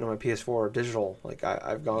bought on my PS4 are digital. Like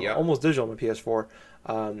I've gone almost digital on my PS4,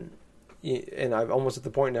 and I'm almost at the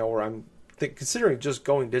point now where I'm considering just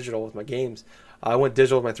going digital with my games. I went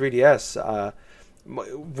digital with my 3DS.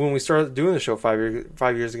 When we started doing the show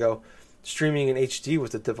 5 years ago, streaming in HD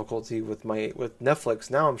was the difficulty with Netflix.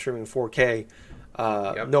 Now I'm streaming 4K,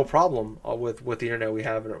 no problem with the internet we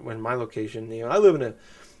have in my location. You know, I live in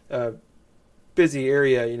a busy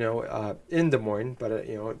area, you know, in Des Moines, but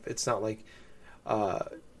you know, it's not like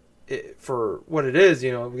for what it is.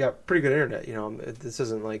 You know, we got pretty good internet. You know, this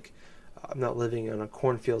isn't like I'm not living in a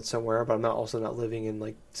cornfield somewhere, but I'm also not living in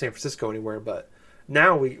like San Francisco anywhere. But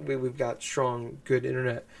now we've got strong, good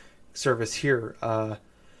internet service here.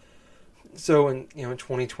 So in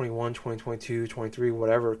 2021, 2022, 2023,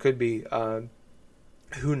 whatever it could be,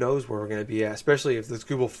 who knows where we're going to be at, especially if this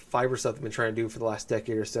Google Fiber stuff they've been trying to do for the last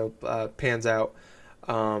decade or so pans out.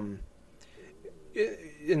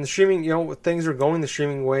 In the streaming, you know, things are going the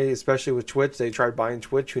streaming way, especially with Twitch. They tried buying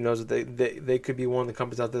Twitch. Who knows if they could be one of the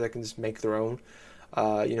companies out there that can just make their own.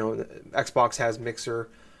 You know, Xbox has Mixer.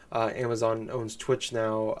 Amazon owns Twitch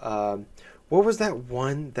now. What was that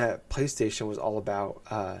one that PlayStation was all about?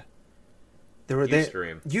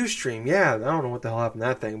 Ustream. Ustream, yeah. I don't know what the hell happened to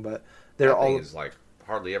that thing, but that thing is like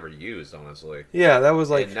hardly ever used, honestly. Yeah, that was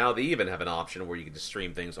like And now they even have an option where you can just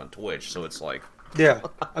stream things on Twitch, so it's like yeah.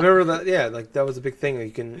 I remember that. Yeah, like that was a big thing.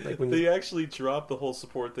 You can like when they you, actually dropped the whole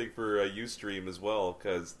support thing for Ustream as well,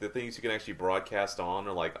 because the things you can actually broadcast on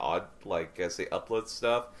are like odd, like say upload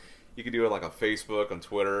stuff. You can do it like on Facebook, on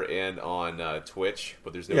Twitter, and on Twitch,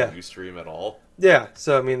 but there's no Yeah. Ustream at all. yeah.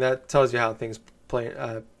 So I mean that tells you how things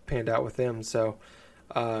panned out with them. So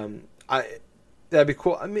that'd be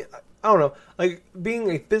cool. I mean I don't know, like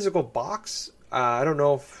being a physical box. I don't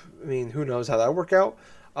know if who knows how that would work out.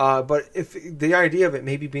 But if the idea of it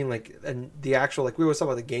maybe being like the actual, like we always talk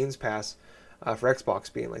about the Games Pass for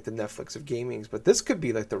Xbox being like the Netflix of gamings, but this could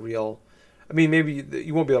be like the real. I mean, maybe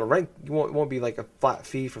you won't be able to rent. You won't be like a flat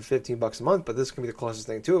fee for $15 a month, but this can be the closest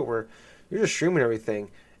thing to it, where you're just streaming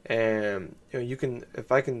everything, and you can.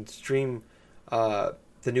 If I can stream the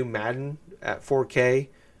new Madden at 4K,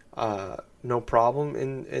 no problem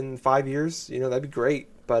in 5 years, that'd be great.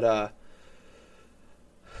 But I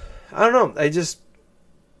don't know.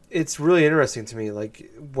 It's really interesting to me,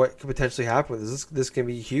 like what could potentially happen with this. This can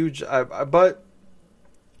be huge. But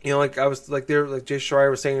like I was like there, like Jay Schreier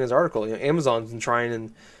was saying in his article, Amazon's been trying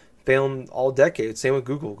and failing all decade. Same with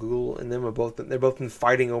Google. Google and them they've both been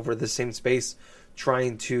fighting over the same space,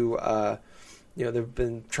 trying to they've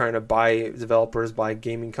been trying to buy developers, buy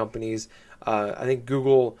gaming companies. I think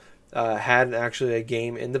Google had actually a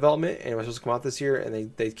game in development and it was supposed to come out this year,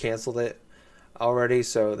 and they canceled it already.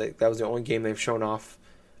 So that was the only game they've shown off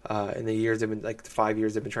in the years they've been, like the 5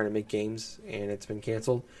 years they've been trying to make games, and it's been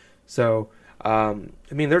canceled. So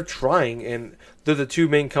they're trying, and they're the two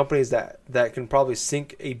main companies that can probably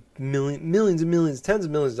sink millions and millions, tens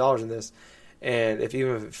of millions of dollars in this. And if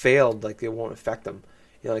it failed, like it won't affect them.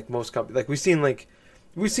 Like most companies, like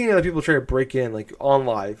we've seen other people try to break in, like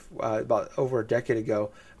OnLive about over a decade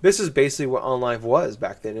ago. This is basically what OnLive was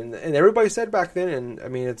back then, and everybody said back then. And I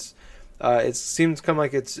mean, it seems come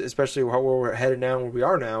like it's, especially where we're headed now, where we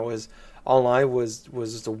are now, is OnLive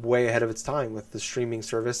was just a way ahead of its time with the streaming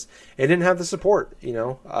service. It didn't have the support,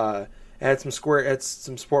 it had some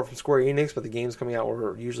support from Square Enix, but the games coming out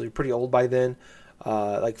were usually pretty old by then.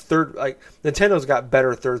 Nintendo's got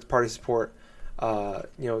better third party support 2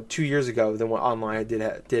 years ago than what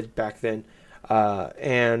OnLive did back then.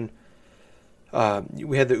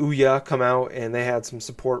 We had the Ouya come out, and they had some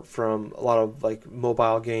support from a lot of like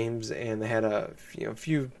mobile games, and they had a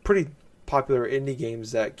few pretty popular indie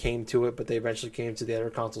games that came to it, but they eventually came to the other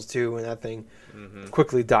consoles too, and that thing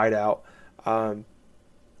quickly died out.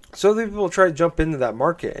 So the people tried to jump into that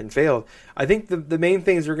market and failed. I think the main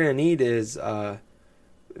things they're going to need is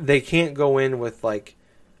they can't go in with like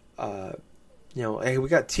hey, we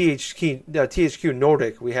got THQ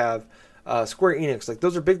Nordic, we have Square Enix. Like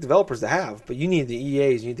those are big developers to have, but you need the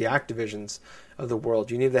EAs, you need the Activisions of the world.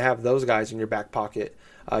 You need to have those guys in your back pocket.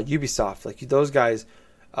 Ubisoft, like those guys,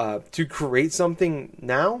 to create something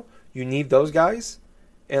now, you need those guys.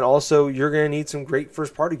 And also, you're going to need some great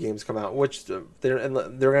first-party games come out, which they're going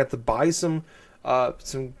to have to buy some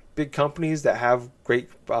big companies that have great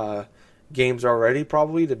games already,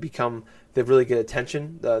 probably to really get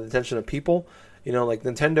attention, the attention of people. Like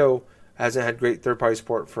Nintendo hasn't had great third-party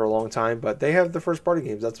support for a long time, but they have the first-party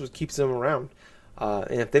games. That's what keeps them around.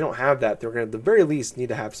 And if they don't have that, they're going to, at the very least, need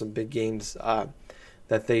to have some big games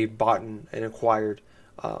that they bought and acquired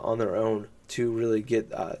on their own to really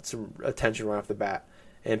get some attention right off the bat,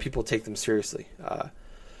 and people take them seriously.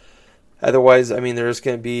 Otherwise, there's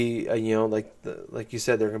going to be, like you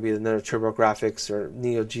said, there are going to be another TurboGrafx or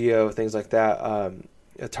Neo Geo, things like that.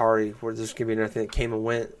 Atari, where there's going to be another thing that came and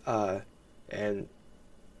went and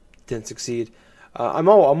didn't succeed. I'm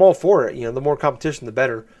all for it. The more competition, the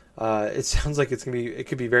better. It sounds like it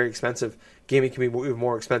could be very expensive. Gaming can be even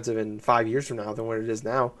more expensive in 5 years from now than what it is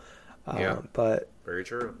now. But very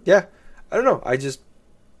true. Yeah, I don't know. I just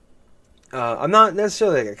I'm not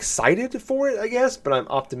necessarily excited for it, I guess, but I'm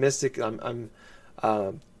optimistic. I'm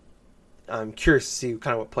curious to see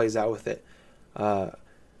kind of what plays out with it. I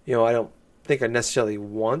don't think I necessarily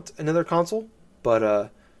want another console, but I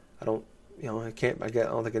don't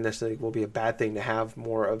think it necessarily will be a bad thing to have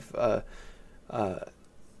more of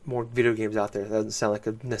more video games out there. That doesn't sound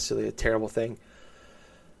like necessarily a terrible thing.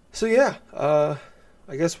 So yeah,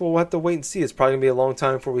 I guess we'll have to wait and see. It's probably gonna be a long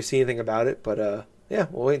time before we see anything about it, but yeah,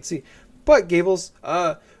 we'll wait and see. But Gables,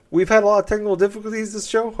 we've had a lot of technical difficulties this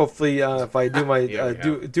show. Hopefully, if I do my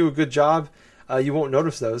do a good job, you won't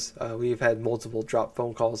notice those. We've had multiple drop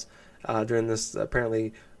phone calls during this.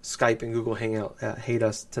 Apparently, Skype and Google Hangout hate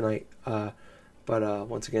us tonight. But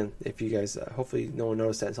once again, if you guys, hopefully, no one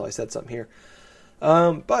noticed that until I said something here.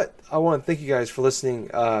 But I want to thank you guys for listening.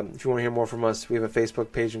 If you want to hear more from us, we have a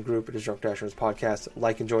Facebook page and group. It is Drunk Dash Nerds Podcast.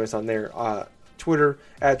 Like and join us on there. Twitter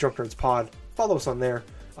at Drunk Nerds Pod. Follow us on there.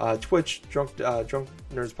 Twitch, Drunk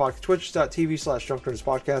Nerds Podcast. Twitch.tv/Drunk Nerds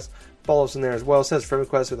Podcast. Follow us on there as well. It says friend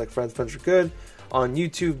requests with like friends are good. On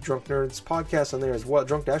YouTube, Drunk Nerds Podcast on there as well.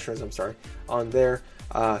 Drunk Dash Nerds, I'm sorry. On there.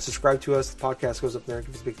 Subscribe to us. The podcast goes up there.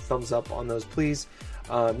 Give us a big thumbs up on those, please.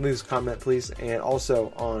 Leave us a comment, please. And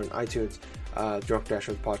also on iTunes. Drunk Dash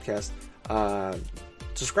Nerds Podcast.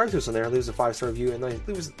 Subscribe to us on there. Leave us a 5-star review, and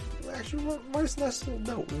leave us actually write us a nice little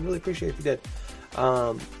note. We really appreciate it if you did.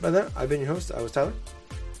 By that, I've been your host. I was Tyler,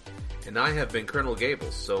 and I have been Colonel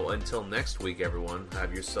Gables. So until next week, everyone,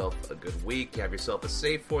 have yourself a good week. Have yourself a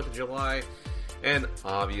safe 4th of July, and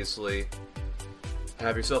obviously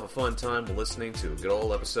have yourself a fun time listening to a good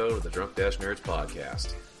old episode of the Drunk Dash Nerds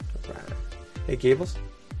Podcast. Right. Hey, Gables.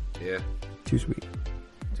 Yeah. Too sweet.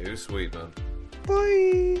 Too sweet, man.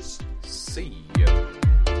 Boys. See ya.